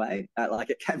short in a way. Like,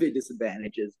 it can be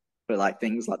disadvantages for like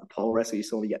things like the pole wrestle. You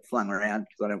sort of get flung around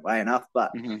because I don't weigh enough,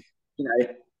 but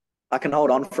I can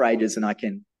hold on for ages, and I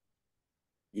can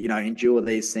endure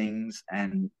these things.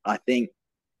 And I think,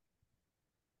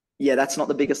 yeah, that's not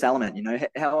the biggest element.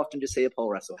 How often do you see a pole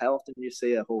wrestle? How often do you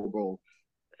see a hall brawl?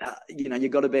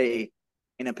 You've got to be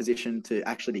in a position to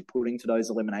actually be putting to those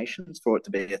eliminations for it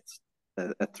to be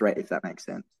a threat, if that makes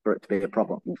sense, for it to be a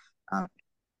problem.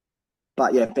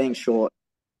 But yeah, being short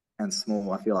and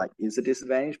small, I feel like is a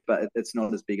disadvantage, but it's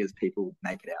not as big as people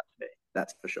make it out to be.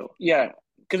 That's for sure. Yeah,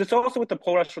 because it's also with the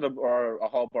pole wrestler or a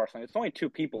hall bar thing. It's only two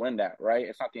people in that, right?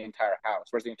 It's not the entire house,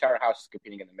 whereas the entire house is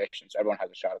competing in the mission, so everyone has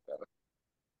a shot at that.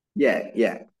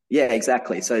 Yeah,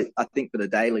 exactly. So I think for the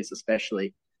dailies,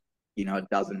 especially, it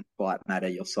doesn't quite matter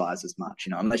your size as much,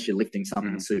 unless you're lifting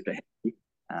something super heavy.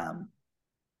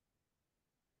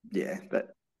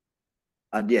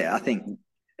 I think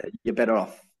you're better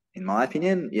off, in my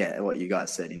opinion. Yeah, what you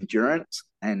guys said, endurance,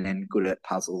 and then good at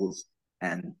puzzles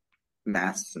and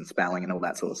maths and spelling and all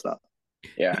that sort of stuff.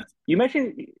 Yeah, you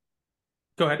mentioned.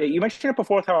 Go ahead. You mentioned it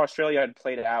before how Australia had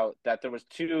played out, that there was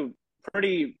two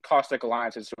pretty caustic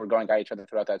alliances who were going at each other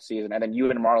throughout that season, and then you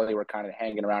and Marley were kind of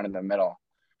hanging around in the middle.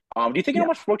 Do you think it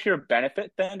almost worked to your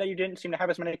benefit then, that you didn't seem to have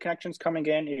as many connections coming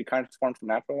in? You kind of formed some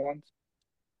natural ones.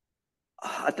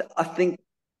 I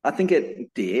think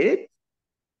it did.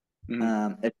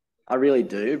 I really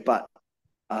do, but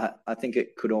I think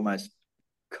it could almost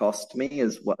cost me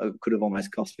as well. It could have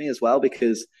almost cost me as well,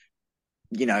 because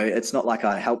it's not like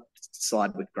I helped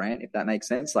side with Grant, if that makes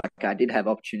sense. Like, I did have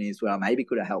opportunities where I maybe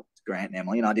could have helped Grant and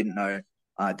Emily, and I didn't know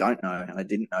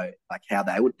like how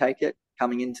they would take it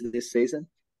coming into this season.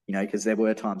 Because there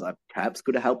were times I perhaps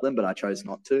could have helped them, but I chose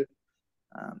not to.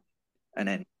 And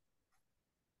then,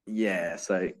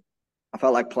 so I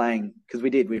felt like playing, because we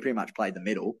pretty much played the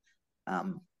middle. I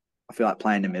feel like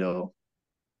playing the middle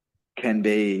can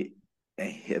be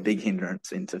a big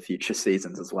hindrance into future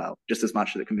seasons as well, just as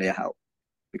much as it can be a help.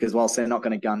 Because whilst they're not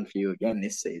going to gun for you again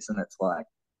this season, it's like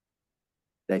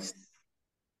they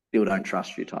still don't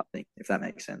trust you type thing, if that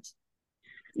makes sense.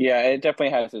 Yeah, it definitely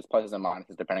has its pluses and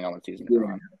minuses depending on what season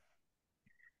you're on.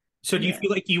 So do you Yeah. feel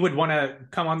like you would want to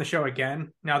come on the show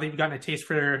again now that you've gotten a taste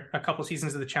for a couple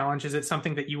seasons of the challenge? Is it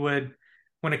something that you would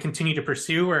want to continue to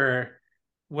pursue, or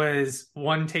was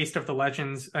one taste of the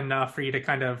legends enough for you to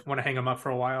kind of want to hang them up for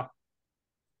a while?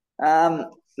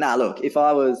 Nah, look, if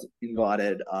I was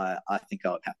invited, I think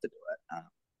I would have to do it.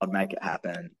 I'd make it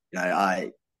happen.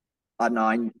 I don't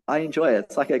know, I enjoy it.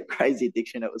 It's like a crazy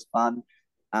addiction. It was fun.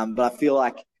 But I feel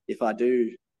like if I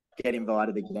do get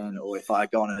invited again, or if I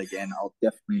go on it again, I'll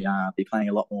definitely be playing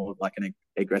a lot more of like an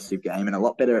aggressive game and a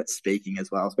lot better at speaking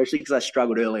as well, especially because I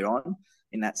struggled earlier on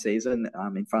in that season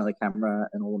in front of the camera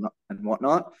and all and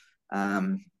whatnot.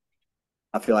 Um,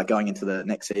 I feel like going into the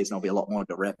next season, I'll be a lot more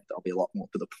direct. I'll be a lot more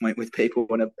to the point with people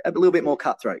and a little bit more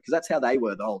cutthroat because that's how they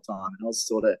were the whole time. And I was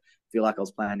sort of feel like I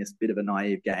was playing this bit of a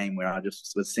naive game where I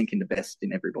just was thinking the best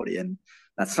in everybody, and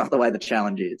that's not the way the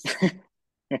challenge is.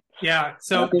 Yeah. And I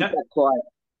So think that that's why,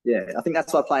 yeah, I think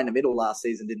that's why playing the middle last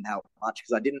season didn't help much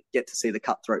because I didn't get to see the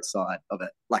cutthroat side of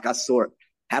it. Like I saw it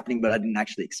happening, but I didn't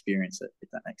actually experience it. If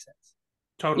that makes sense.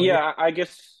 totally. Yeah, I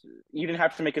guess you didn't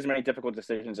have to make as many difficult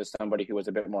decisions as somebody who was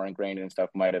a bit more ingrained in stuff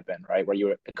might have been, right? Where you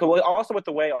were well, also with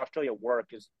the way Australia work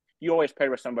is you always paired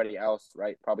with somebody else,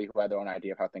 right? Probably who had their own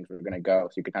idea of how things were going to go,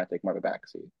 so you could kind of take more of a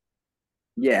backseat.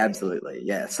 Yeah, absolutely.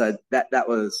 Yeah, so that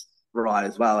was right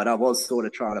as well, and I was sort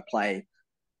of trying to play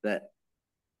that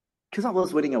because I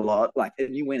was winning a lot. Like,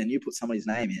 and you win and you put somebody's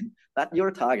name in, that you're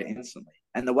a target instantly.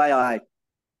 And the way I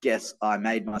guess I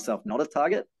made myself not a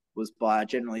target was by I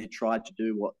generally tried to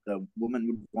do what the woman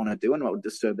would want to do and what would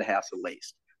disturb the house the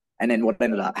least. And then what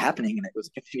ended up happening, and it was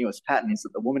a continuous pattern, is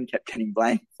that the woman kept getting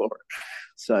blamed for it.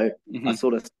 So I Mm-hmm.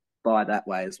 sort of by that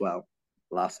way as well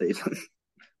last season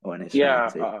or in Australian Yeah.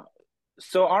 season.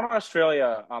 So on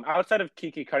Australia, outside of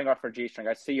Kiki cutting off her G-string,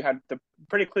 I see you had the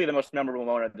pretty clearly the most memorable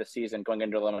moment of the season going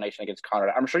into elimination against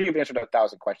Canada. I'm sure you've answered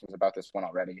 1,000 questions about this one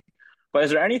already, but is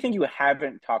there anything you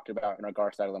haven't talked about in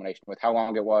regards to that elimination, with how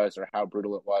long it was, or how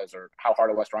brutal it was, or how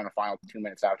hard it was to run the final 2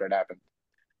 minutes after it happened?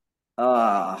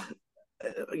 Uh,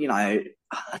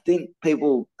 I think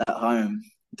people at home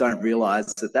don't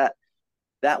realize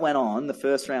that went on. The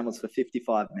first round was for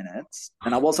 55 minutes,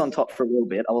 and I was on top for a little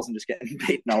bit. I wasn't just getting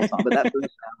beaten all the time, but that first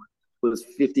round was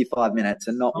 55 minutes,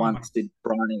 and not Oh my. once did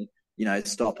Bryony,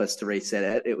 stop us to reset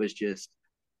it. He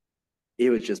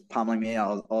was just pummeling me.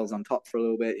 I was on top for a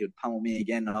little bit. He would pummel me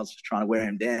again, and I was just trying to wear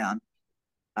him down.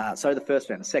 So the first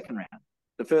round, the second round,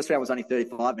 the first round was only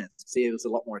 35 minutes. See, it was a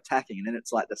lot more attacking, and then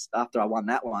it's like this. After I won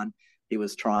that one, he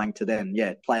was trying to then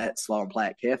play it slow and play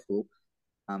it careful,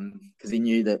 because he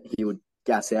knew that he would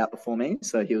gas out before me.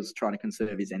 So he was trying to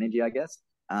conserve his energy, I guess.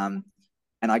 And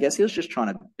I guess he was just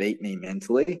trying to beat me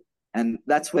mentally. And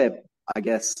that's where I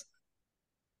guess,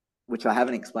 which I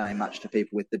haven't explained much to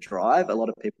people with the drive. A lot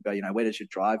of people go, where does your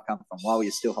drive come from? Why were you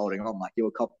still holding on? Like you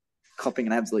were copping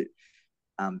an absolute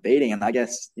beating. And I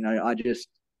guess, I just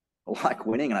like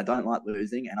winning and I don't like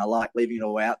losing and I like leaving it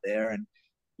all out there. And,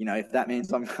 if that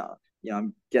means I'm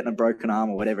getting a broken arm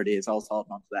or whatever it is, I was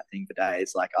holding on to that thing for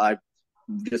days. Like I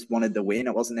just wanted to win.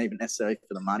 It wasn't even necessarily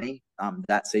for the money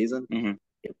that season. Mm-hmm.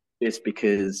 Just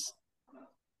because,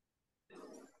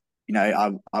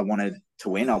 I wanted to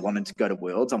win. I wanted to go to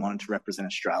Worlds. I wanted to represent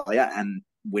Australia and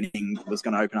winning was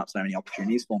going to open up so many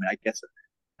opportunities for me. I guess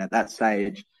at that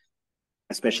stage,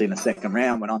 especially in the second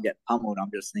round when I'm getting pummeled,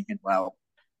 I'm just thinking, well,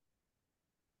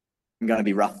 I'm going to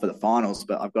be rough for the finals,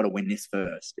 but I've got to win this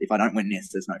first. If I don't win this,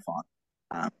 there's no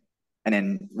final. And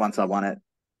then once I won it,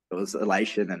 it was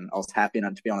elation and I was happy.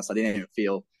 And to be honest, I didn't even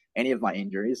feel any of my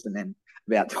injuries. And then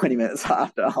about 20 minutes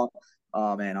after,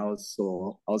 oh man, I was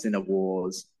sore. I was in the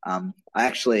wars. I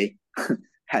actually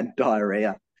had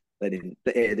diarrhea. They didn't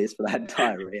air this, but I had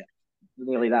diarrhea.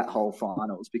 Nearly that whole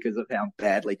finals because of how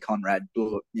badly Conrad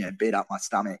beat up my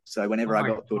stomach. So Oh whenever I my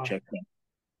got to a God. checkpoint,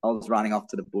 I was running off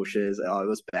to the bushes. Oh, it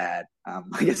was bad. I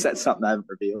guess that's something I haven't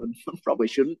revealed. Probably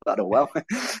shouldn't, but oh well.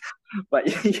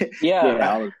 But yeah,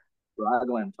 Yeah. I was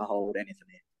struggling to hold anything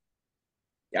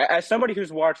in. As somebody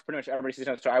who's watched pretty much every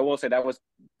season, so I will say that was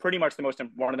pretty much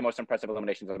one of the most impressive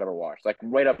eliminations I've ever watched. Like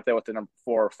right up there with the number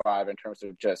 4 or 5 in terms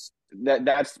of just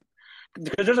that's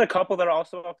because there's a couple that are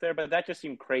also up there, but that just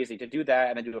seemed crazy to do that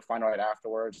and then do the final right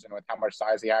afterwards, and with how much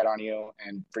size he had on you,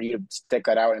 and for you to stick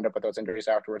that out and end up with those injuries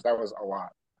afterwards, that was a lot.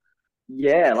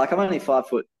 Yeah, like I'm only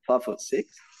 5'6"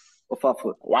 or 5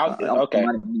 foot. Wow. Okay.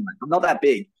 I'm not that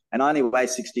big, and I only weigh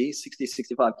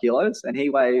 65 kilos, and he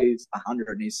weighs 100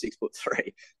 and he's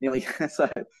 6'3", nearly. So,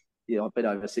 a bit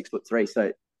over 6'3".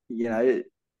 So,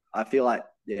 I feel like,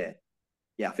 I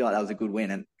feel like that was a good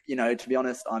win. And, to be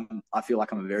honest, I feel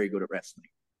like I'm very good at wrestling.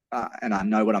 And I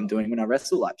know what I'm doing when I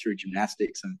wrestle, like through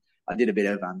gymnastics. And I did a bit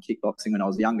of kickboxing when I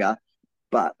was younger.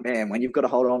 But man, when you've got to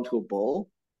hold on to a ball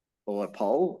or a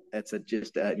pole, it's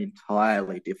just an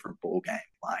entirely different ball game.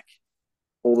 Like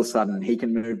all of a sudden, he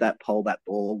can move that pole, that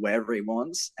ball wherever he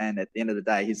wants, and at the end of the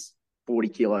day, he's 40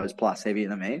 kilos plus heavier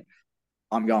than me.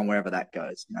 I'm going wherever that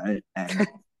goes, and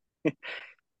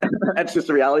that's just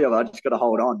the reality of it. I just got to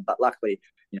hold on. But luckily,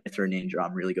 through ninja,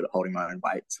 I'm really good at holding my own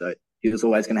weight. So he was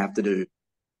always going to have to do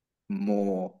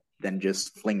more than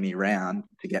just fling me around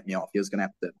to get me off. He was going to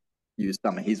have to use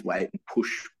some of his weight and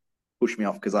push me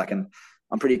off because I'm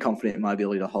pretty confident in my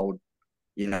ability to hold,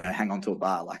 hang on to a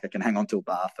bar. Like I can hang on to a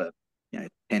bar for,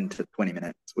 10 to 20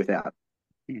 minutes without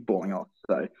falling off.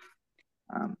 So,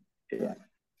 yeah,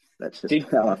 that's just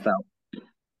how I felt.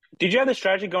 Did you have the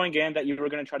strategy going in that you were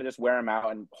going to try to just wear him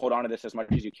out and hold on to this as much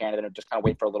as you can and then just kind of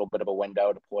wait for a little bit of a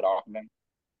window to pull it off again?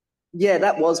 Yeah,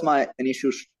 that was my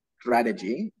initial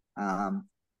strategy.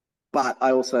 But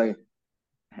I also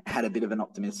had a bit of an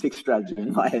optimistic strategy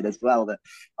in my head as well that,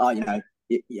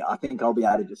 I think I'll be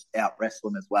able to just out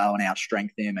wrestle him as well and out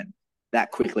strength him. And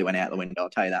that quickly went out the window, I'll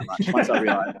tell you that much. Once I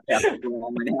realized how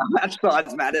match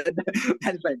size mattered,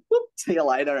 and then see you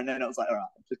later. And then I was like, all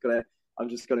right, I'm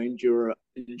just gonna endure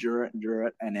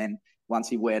it. And then once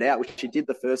he weared out, which he did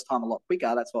the first time a lot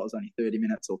quicker, that's why it was only 30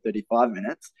 minutes or 35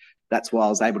 minutes. That's why I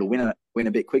was able to win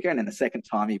a bit quicker. And then the second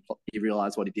time he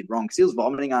realized what he did wrong because he was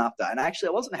vomiting after. And actually,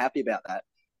 I wasn't happy about that.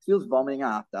 He was vomiting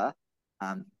after.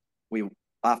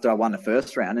 After I won the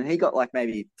first round, and he got like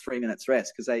maybe 3 minutes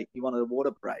rest because he wanted a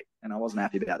water break, and I wasn't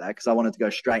happy about that because I wanted to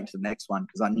go straight into the next one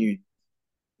because I knew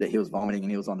that he was vomiting and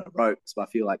he was on the ropes. But I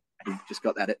feel like he just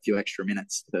got that few extra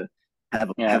minutes to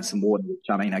have some water, which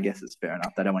I guess is fair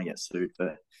enough. They don't want to get sued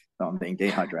for someone being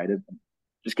dehydrated.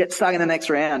 Just get stuck in the next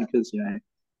round because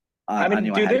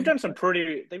they've done some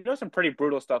pretty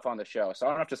brutal stuff on the show. So I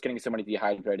don't know if just getting somebody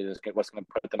dehydrated is what's going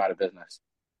to put them out of business.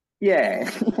 Yeah,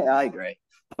 I agree.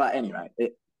 But anyway,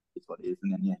 it's what it is.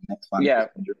 And then, next one. Yeah.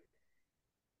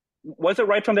 Was it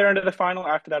right from there into the final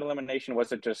after that elimination?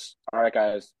 Was it just, all right,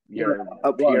 guys, you're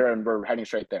here and we're heading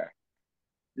straight there?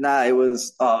 No, it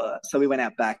was, so we went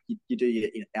out back. You do your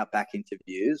out back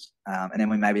interviews, and then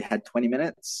we maybe had 20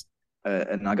 minutes,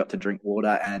 and I got to drink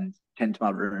water and tend to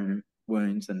my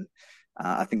wounds. And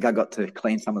I think I got to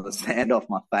clean some of the sand off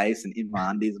my face and in my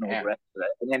undies and all the rest of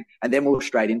it. And then we were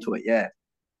straight into it, yeah.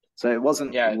 So it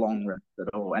wasn't long rest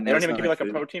at all. And they don't even give you like a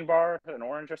protein bar, an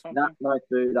orange or something? No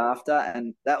food after.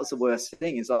 And that was the worst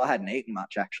thing is I hadn't eaten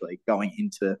much actually going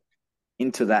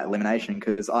into that elimination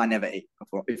because I never eat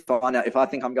before. If I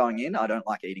think I'm going in, I don't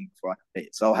like eating before I can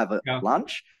eat. So I'll have a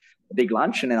big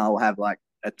lunch, and then I'll have like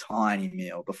a tiny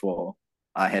meal before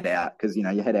I head out because, you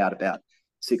head out about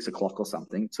 6 o'clock or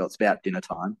something. So it's about dinner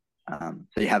time.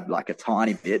 So you have like a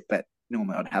tiny bit, but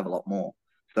normally I'd have a lot more.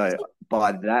 So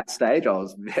by that stage, I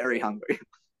was very hungry.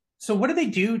 So what do they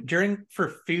do for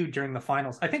food during the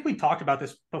finals? I think we talked about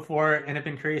this before and have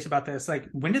been curious about this. Like,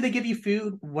 when do they give you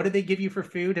food? What do they give you for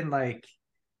food? And like,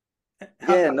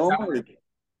 normally,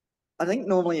 I think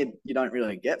normally you don't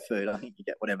really get food. I think you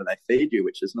get whatever they feed you,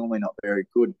 which is normally not very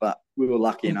good. But we were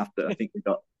lucky enough that I think we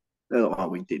got a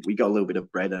little bit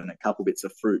of bread and a couple bits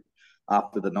of fruit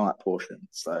after the night portion.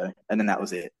 So, and then that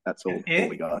was it. That's all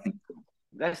we got, I think.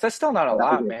 That's still not a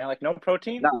lot, man. Like no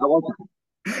protein. No, it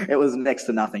wasn't. It was next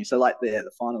to nothing. So like the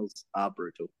finals are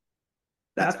brutal.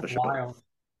 That's for sure. Wild.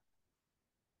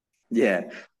 Yeah.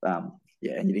 And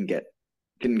you didn't get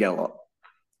a lot.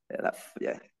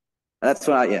 That's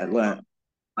what I learned.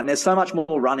 And there's so much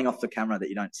more running off the camera that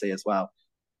you don't see as well.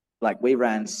 Like we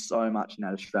ran so much in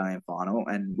that Australian final,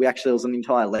 and it was an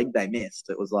entire leg they missed.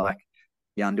 It was like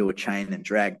you undo a chain and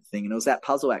drag thing, and it was that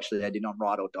puzzle actually they did on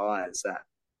Ride or Die. Is that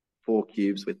 4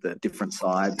 cubes with the different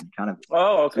sides and kind of.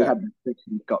 Oh, okay.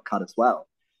 Got cut as well.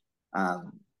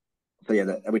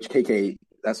 Which Kiki.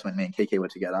 That's when me and Kiki were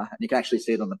together, and you can actually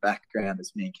see it on the background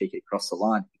as me and Kiki cross the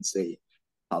line. You can see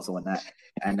puzzle in that,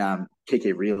 and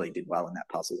Kiki really did well in that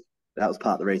puzzle. That was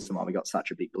part of the reason why we got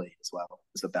such a big lead as well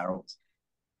as the barrels.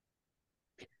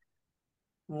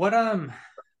 What I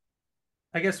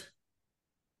guess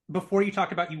before you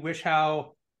talked about you wish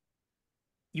how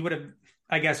you would have,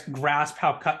 I guess, grasped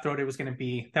how cutthroat it was going to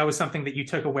be. That was something that you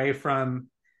took away from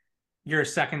your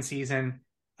second season.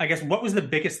 I guess, what was the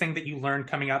biggest thing that you learned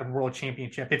coming out of World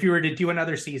Championship? If you were to do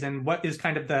another season, what is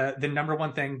kind of the number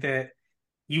one thing that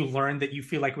you learned that you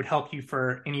feel like would help you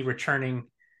for any returning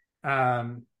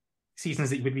seasons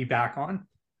that you would be back on?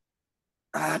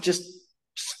 Just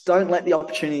don't let the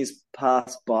opportunities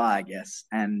pass by, I guess.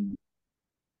 And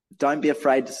don't be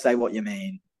afraid to say what you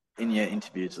mean in your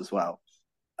interviews as well.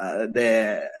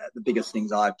 They're the biggest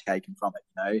things I've taken from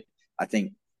it. I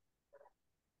think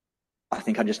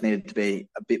I just needed to be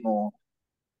a bit more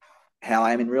how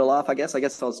I am in real life. I guess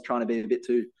I was trying to be a bit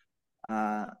too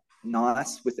uh,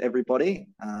 nice with everybody,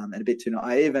 and a bit too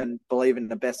naive and believe in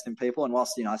the best in people. And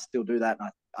whilst I still do that, and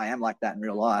I am like that in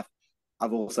real life,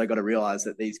 I've also got to realize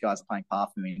that these guys are paying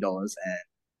 $500,000 and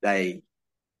they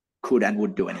could and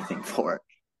would do anything for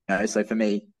it. So for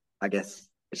me, I guess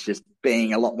it's just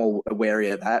being a lot more wary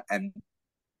of that and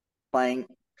playing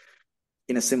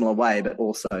in a similar way, but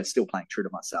also still playing true to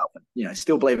myself and,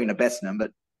 still believing the best in them,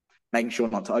 but making sure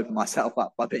not to open myself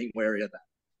up by being wary of that.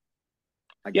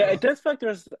 Yeah, it does feel like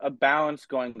there's a balance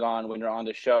going on when you're on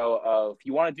the show of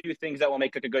you want to do things that will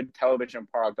make like a good television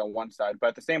product on one side, but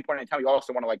at the same point in time, you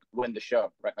also want to like win the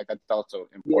show, right? Like that's also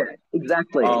important. Yeah,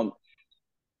 exactly.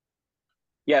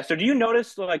 Yeah. So do you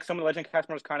notice like some of the legend cast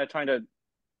members kind of trying to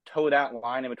toe that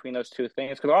line in between those two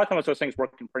things? Because a lot of times those things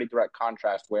work in pretty direct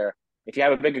contrast. Where if you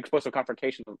have a big explosive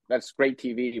confrontation, that's great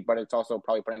TV, but it's also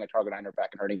probably putting a target on your back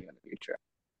and hurting you in the future.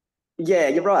 Yeah,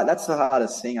 you're right. That's the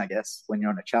hardest thing, I guess, when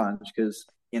you're on a challenge because,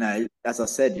 as I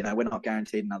said, we're not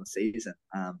guaranteed another season.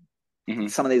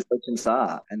 Some of these legends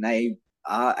are, and they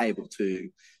are able to.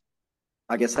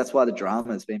 I guess that's why the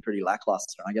drama has been pretty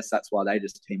lackluster. I guess that's why they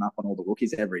just team up on all the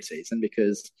rookies every season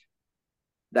because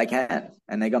they can,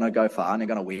 and they're going to go far, and they're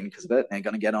going to win because of it, and they're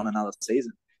going to get on another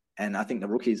season. And I think the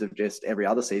rookies have just every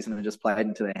other season have just played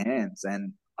into their hands.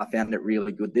 And I found it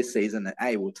really good this season that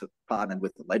A, to partner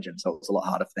with the legends, so it was a lot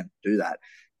harder for them to do that.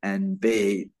 And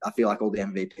B, I feel like all the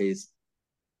MVPs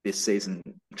this season,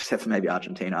 except for maybe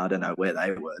Argentina, I don't know where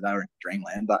they were. They were in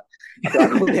dreamland, but I feel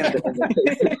like all the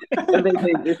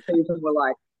MVPs this season were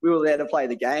like, we were there to play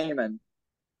the game and,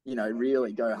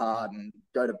 really go hard and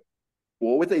go to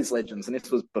war with these legends. And this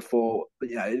was before,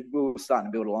 we were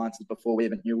starting to build alliances before we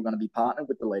even knew we were going to be partnered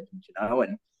with the legends,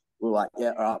 and we were like,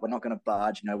 yeah, all right, we're not going to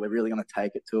budge, we're really going to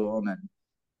take it to them. And,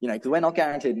 because we're not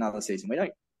guaranteed another season.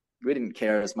 We didn't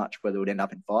care as much whether it would end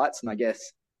up in fights. And I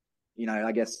guess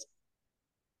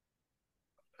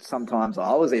sometimes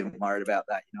I was even worried about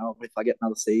that, if I get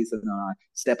another season and I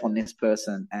step on this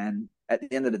person. And at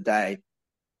the end of the day,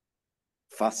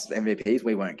 for us MVPs,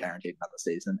 we weren't guaranteed another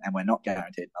season and we're not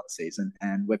guaranteed another season.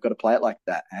 And we've got to play it like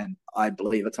that. And I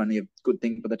believe it's only a good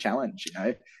thing for the challenge,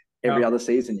 Every other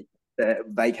season, the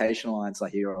vacation alliance I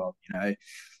hear of,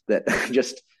 that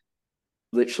just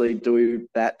literally do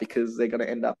that because they're going to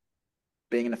end up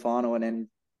being in the final and then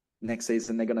next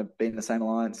season they're going to be in the same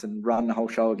alliance and run the whole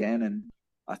show again. And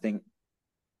I think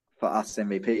for us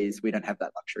MVPs, we don't have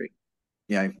that luxury.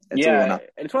 It's all or nothing.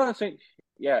 It's one of those things.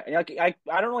 Yeah, and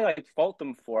I don't really fault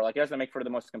them for it doesn't make for the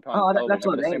most compelling television. That's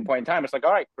what at the same point in time, it's like,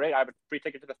 all right, great, I have a free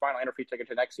ticket to the final and a free ticket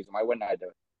to next season. Why wouldn't I do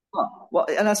it? Oh, well,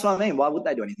 and that's what I mean. Why would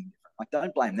they do anything different? Like,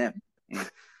 don't blame them.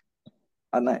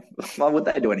 I don't know. Why would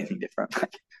they do anything different?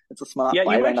 Like, it's a smart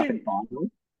play. You mentioned,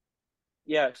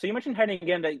 so you mentioned heading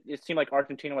in that it seemed like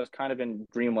Argentina was kind of in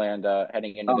dreamland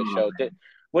heading into the show.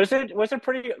 Was it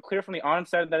pretty clear from the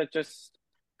onset that it just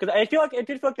because I feel like it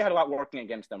did feel like they had a lot working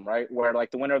against them, right? Where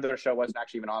like the winner of their show wasn't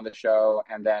actually even on the show,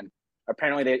 and then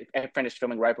apparently they finished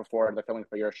filming right before the filming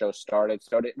for your show started.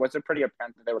 So was it pretty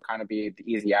apparent that they were kind of be the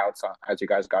easy outs as you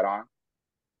guys got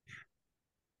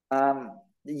on?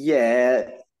 Yeah,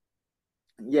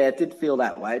 it did feel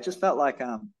that way. It just felt like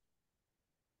I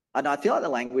feel like the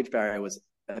language barrier was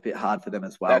a bit hard for them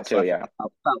as well. That too, I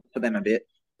felt for them a bit,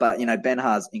 but Ben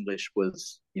Haar's English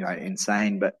was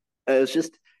insane, but it was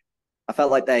just. I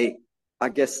felt like I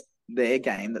guess their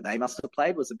game that they must have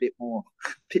played was a bit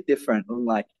different.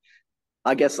 Like,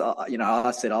 I guess,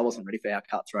 I said I wasn't ready for how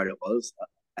cutthroat it was.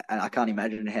 And I can't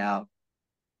imagine how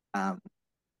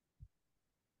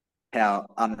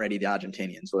unready the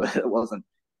Argentinians were. It wasn't,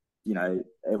 it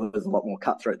was a lot more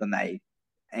cutthroat than they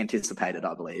anticipated,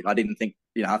 I believe. I didn't think,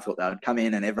 I thought they would come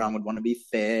in and everyone would want to be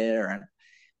fair and,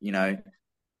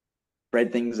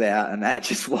 spread things out, and that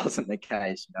just wasn't the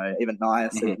case. Even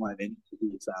Nia said in one of the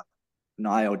interviews,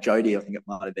 Nia or Jody, I think it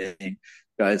might have been,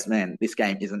 goes, man, this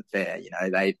game isn't fair.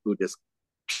 They will just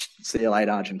see you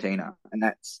later, Argentina. And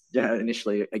that's,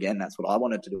 initially, again, that's what I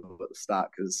wanted to do at the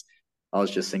start because I was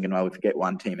just thinking, well, if we get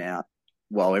one team out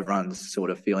while everyone's sort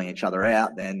of feeling each other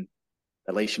out, then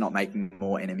at least you're not making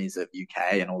more enemies of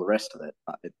UK and all the rest of it.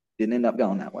 But it didn't end up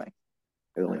going that way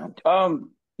early on.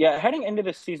 Yeah, heading into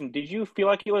this season, did you feel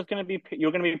like you were going to be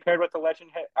paired with the legend?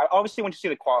 Obviously, when you see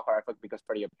the qualifier, I think it becomes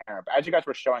pretty apparent. But as you guys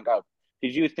were showing up,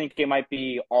 did you think it might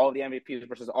be all the MVPs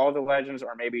versus all the legends,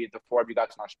 or maybe the four of you guys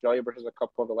in Australia versus a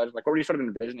couple of the legends? Like, what were you sort of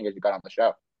envisioning as you got on the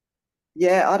show?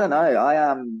 Yeah, I don't know. I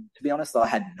to be honest, I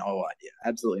had no idea,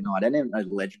 absolutely no idea. I didn't know the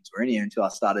legends were in here until I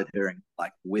started hearing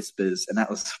like whispers, and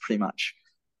that was pretty much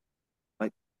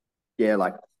like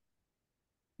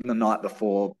the night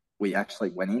before we actually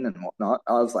went in and whatnot.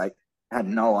 I was like, had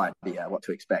no idea what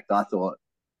to expect. I thought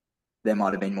there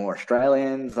might have been more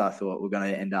Australians. I thought we're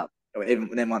going to end up. Even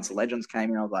then, once the legends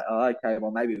came in, I was like, oh, okay,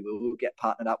 well, maybe we'll get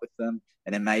partnered up with them.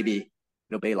 And then maybe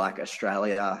it'll be like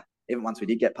Australia. Even once we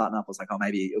did get partnered up, I was like, oh,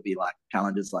 maybe it'll be like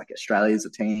challenges like Australia's a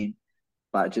team.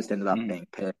 But it just ended up being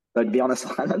paired. But to be honest,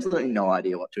 I had absolutely no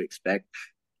idea what to expect.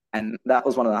 And that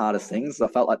was one of the hardest things. I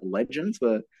felt like the legends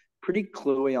were pretty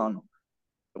cluey on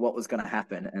what was going to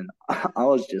happen. And I had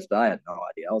no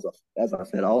idea. As I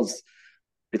said, I was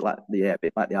a bit like the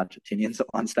Argentinians at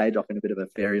one stage, off in a bit of a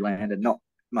fairyland and not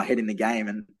my head in the game.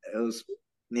 And it was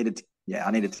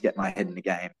I needed to get my head in the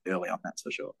game early on, that's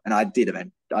for sure. And I did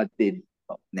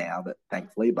now, but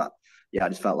thankfully, but yeah, I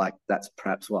just felt like that's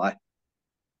perhaps why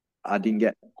I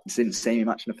didn't see me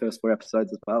much in the first 4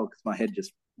 episodes as well, because my head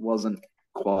just wasn't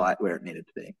quite where it needed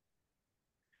to be.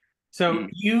 So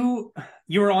you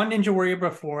were on Ninja Warrior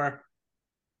before.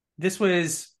 This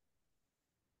was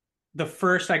the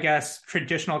first, I guess,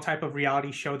 traditional type of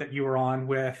reality show that you were on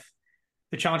with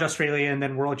the Challenge Australia and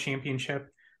then World Championship.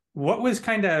 What was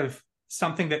kind of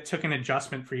something that took an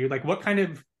adjustment for you? Like, what kind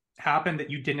of happened that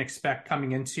you didn't expect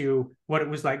coming into what it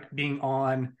was like being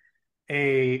on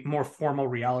a more formal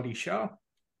reality show?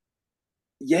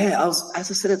 Yeah, as I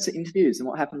said, it's interviews and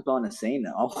what happens behind the scene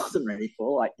that I wasn't ready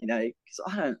for. Like,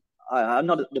 because I'm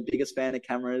not the biggest fan of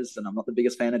cameras and I'm not the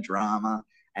biggest fan of drama.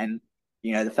 And,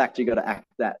 the fact you got to act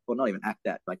that, or not even act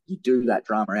that, like you do that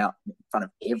drama out in front of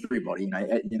everybody,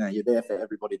 you're there for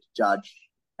everybody to judge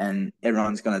and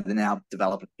everyone's going to now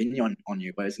develop an opinion on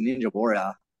you. Whereas Ninja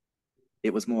Warrior,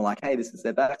 it was more like, hey, this is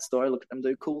their backstory. Look at them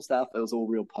do cool stuff. It was all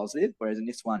real positive. Whereas in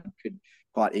this one, it could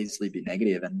quite easily be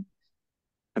negative. And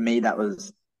for me, that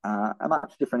was a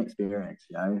much different experience,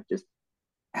 just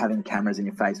having cameras in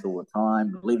your face all the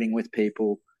time, living with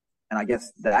people. And I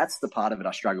guess that's the part of it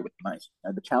I struggle with the most.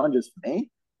 The challenges for me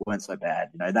weren't so bad.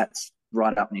 That's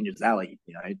right up Ninja's alley,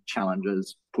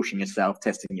 challenges, pushing yourself,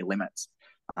 testing your limits.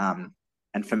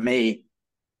 And for me,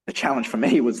 the challenge for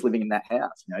me was living in that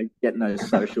house, getting those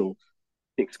social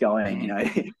things going,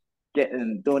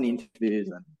 doing interviews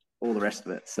and all the rest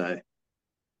of it. So,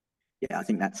 yeah, I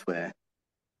think that's where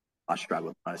I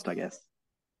struggled most, I guess.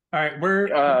 All right,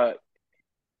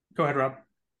 go ahead, Rob.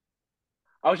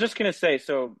 I was just gonna say,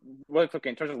 so really quickly,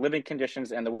 in terms of living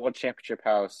conditions and the World Championship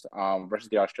house versus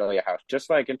the Australia house,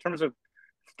 just like in terms of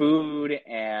food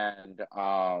and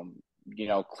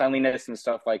cleanliness and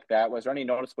stuff like that, was there any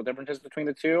noticeable differences between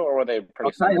the two, or were they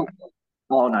pretty similar?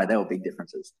 Oh no, there were big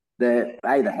differences. The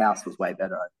house was way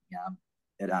better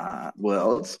at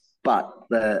Worlds, but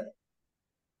the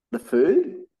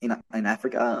food in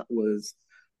Africa was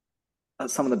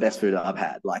some of the best food I've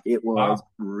had. Like, it was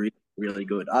really, really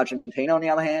good. Argentina, on the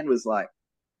other hand, was like,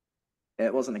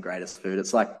 it wasn't the greatest food.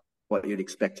 It's like what you'd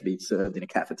expect to be served in a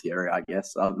cafeteria, I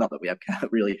guess. Not that we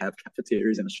really have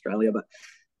cafeterias in Australia, but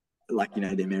like,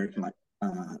 the American, like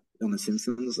on The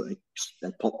Simpsons, like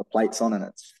they pop the plates on and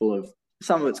it's full of,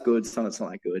 some of it's good, some of it's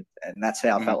not that good. And that's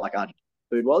how I felt like Argentina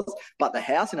food was. But the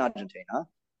house in Argentina,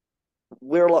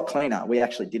 we're a lot cleaner. We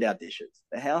actually did our dishes.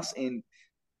 The house in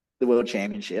the World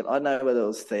Championship, I don't know whether it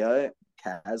was Theo,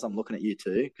 Kaz, I'm looking at you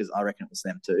too, because I reckon it was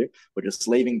them too. We're just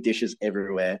leaving dishes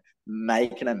everywhere,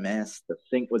 making a mess. The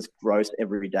sink was gross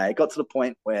every day. It got to the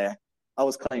point where I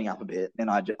was cleaning up a bit, and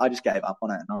I just gave up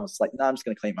on it. And I was like, no, I'm just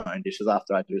going to clean my own dishes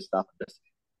after I do stuff and just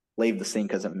leave the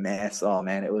sink as a mess. Oh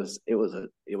man, it was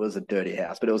a dirty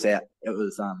house, but it was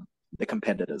the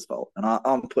competitor's fault, and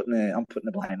I'm putting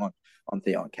the blame on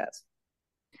Theo and Kaz.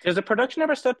 Does the production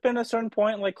ever step in at a certain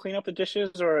point, like clean up the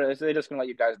dishes, or is they just going to let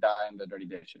you guys die in the dirty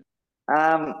dishes?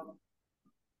 I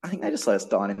think they just let us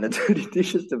die in the dirty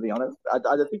dishes, to be honest. I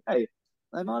think they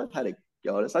might have had a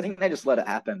go at us. I think they just let it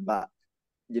happen. But,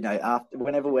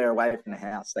 whenever we're away from the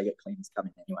house, they get cleaners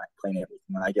coming anyway, clean everything.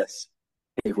 And I guess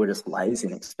people were just lazy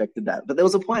and expected that. But there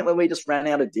was a point where we just ran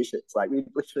out of dishes. Like, we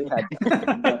literally had...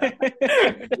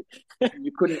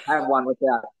 you couldn't have one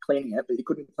without cleaning it, but you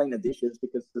couldn't clean the dishes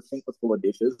because the sink was full of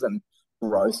dishes and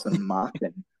gross and muck.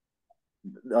 And,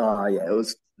 it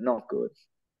was not good.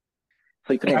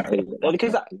 So you couldn't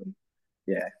because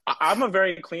I'm a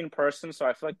very clean person, so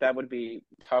I feel like that would be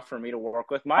tough for me to work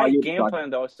with. My game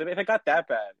plan, though, is if it got that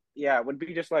bad, it would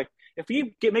be just like, if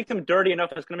we make them dirty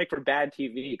enough, it's going to make for bad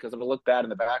TV because it'll look bad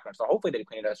in the background. So hopefully they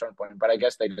clean it at a certain point, but I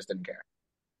guess they just didn't care.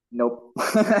 Nope.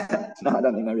 No, I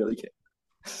don't think they really care.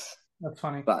 That's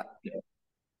funny. But, yeah.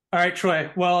 All right, Troy.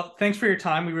 Well, thanks for your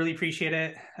time. We really appreciate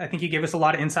it. I think you gave us a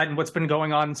lot of insight in what's been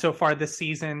going on so far this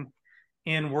season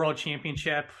in World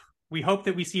Championship. We hope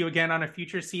that we see you again on a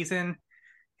future season.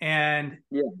 And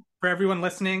for everyone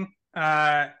listening,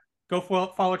 go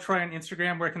follow Troy on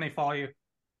Instagram. Where can they follow you?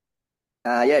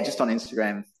 Yeah, just on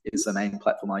Instagram is the main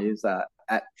platform I use,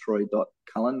 at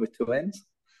troy.cullen with 2 N's.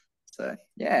 So,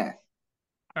 yeah.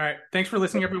 All right. Thanks for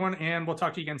listening, everyone, and we'll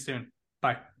talk to you again soon.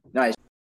 Bye. Nice.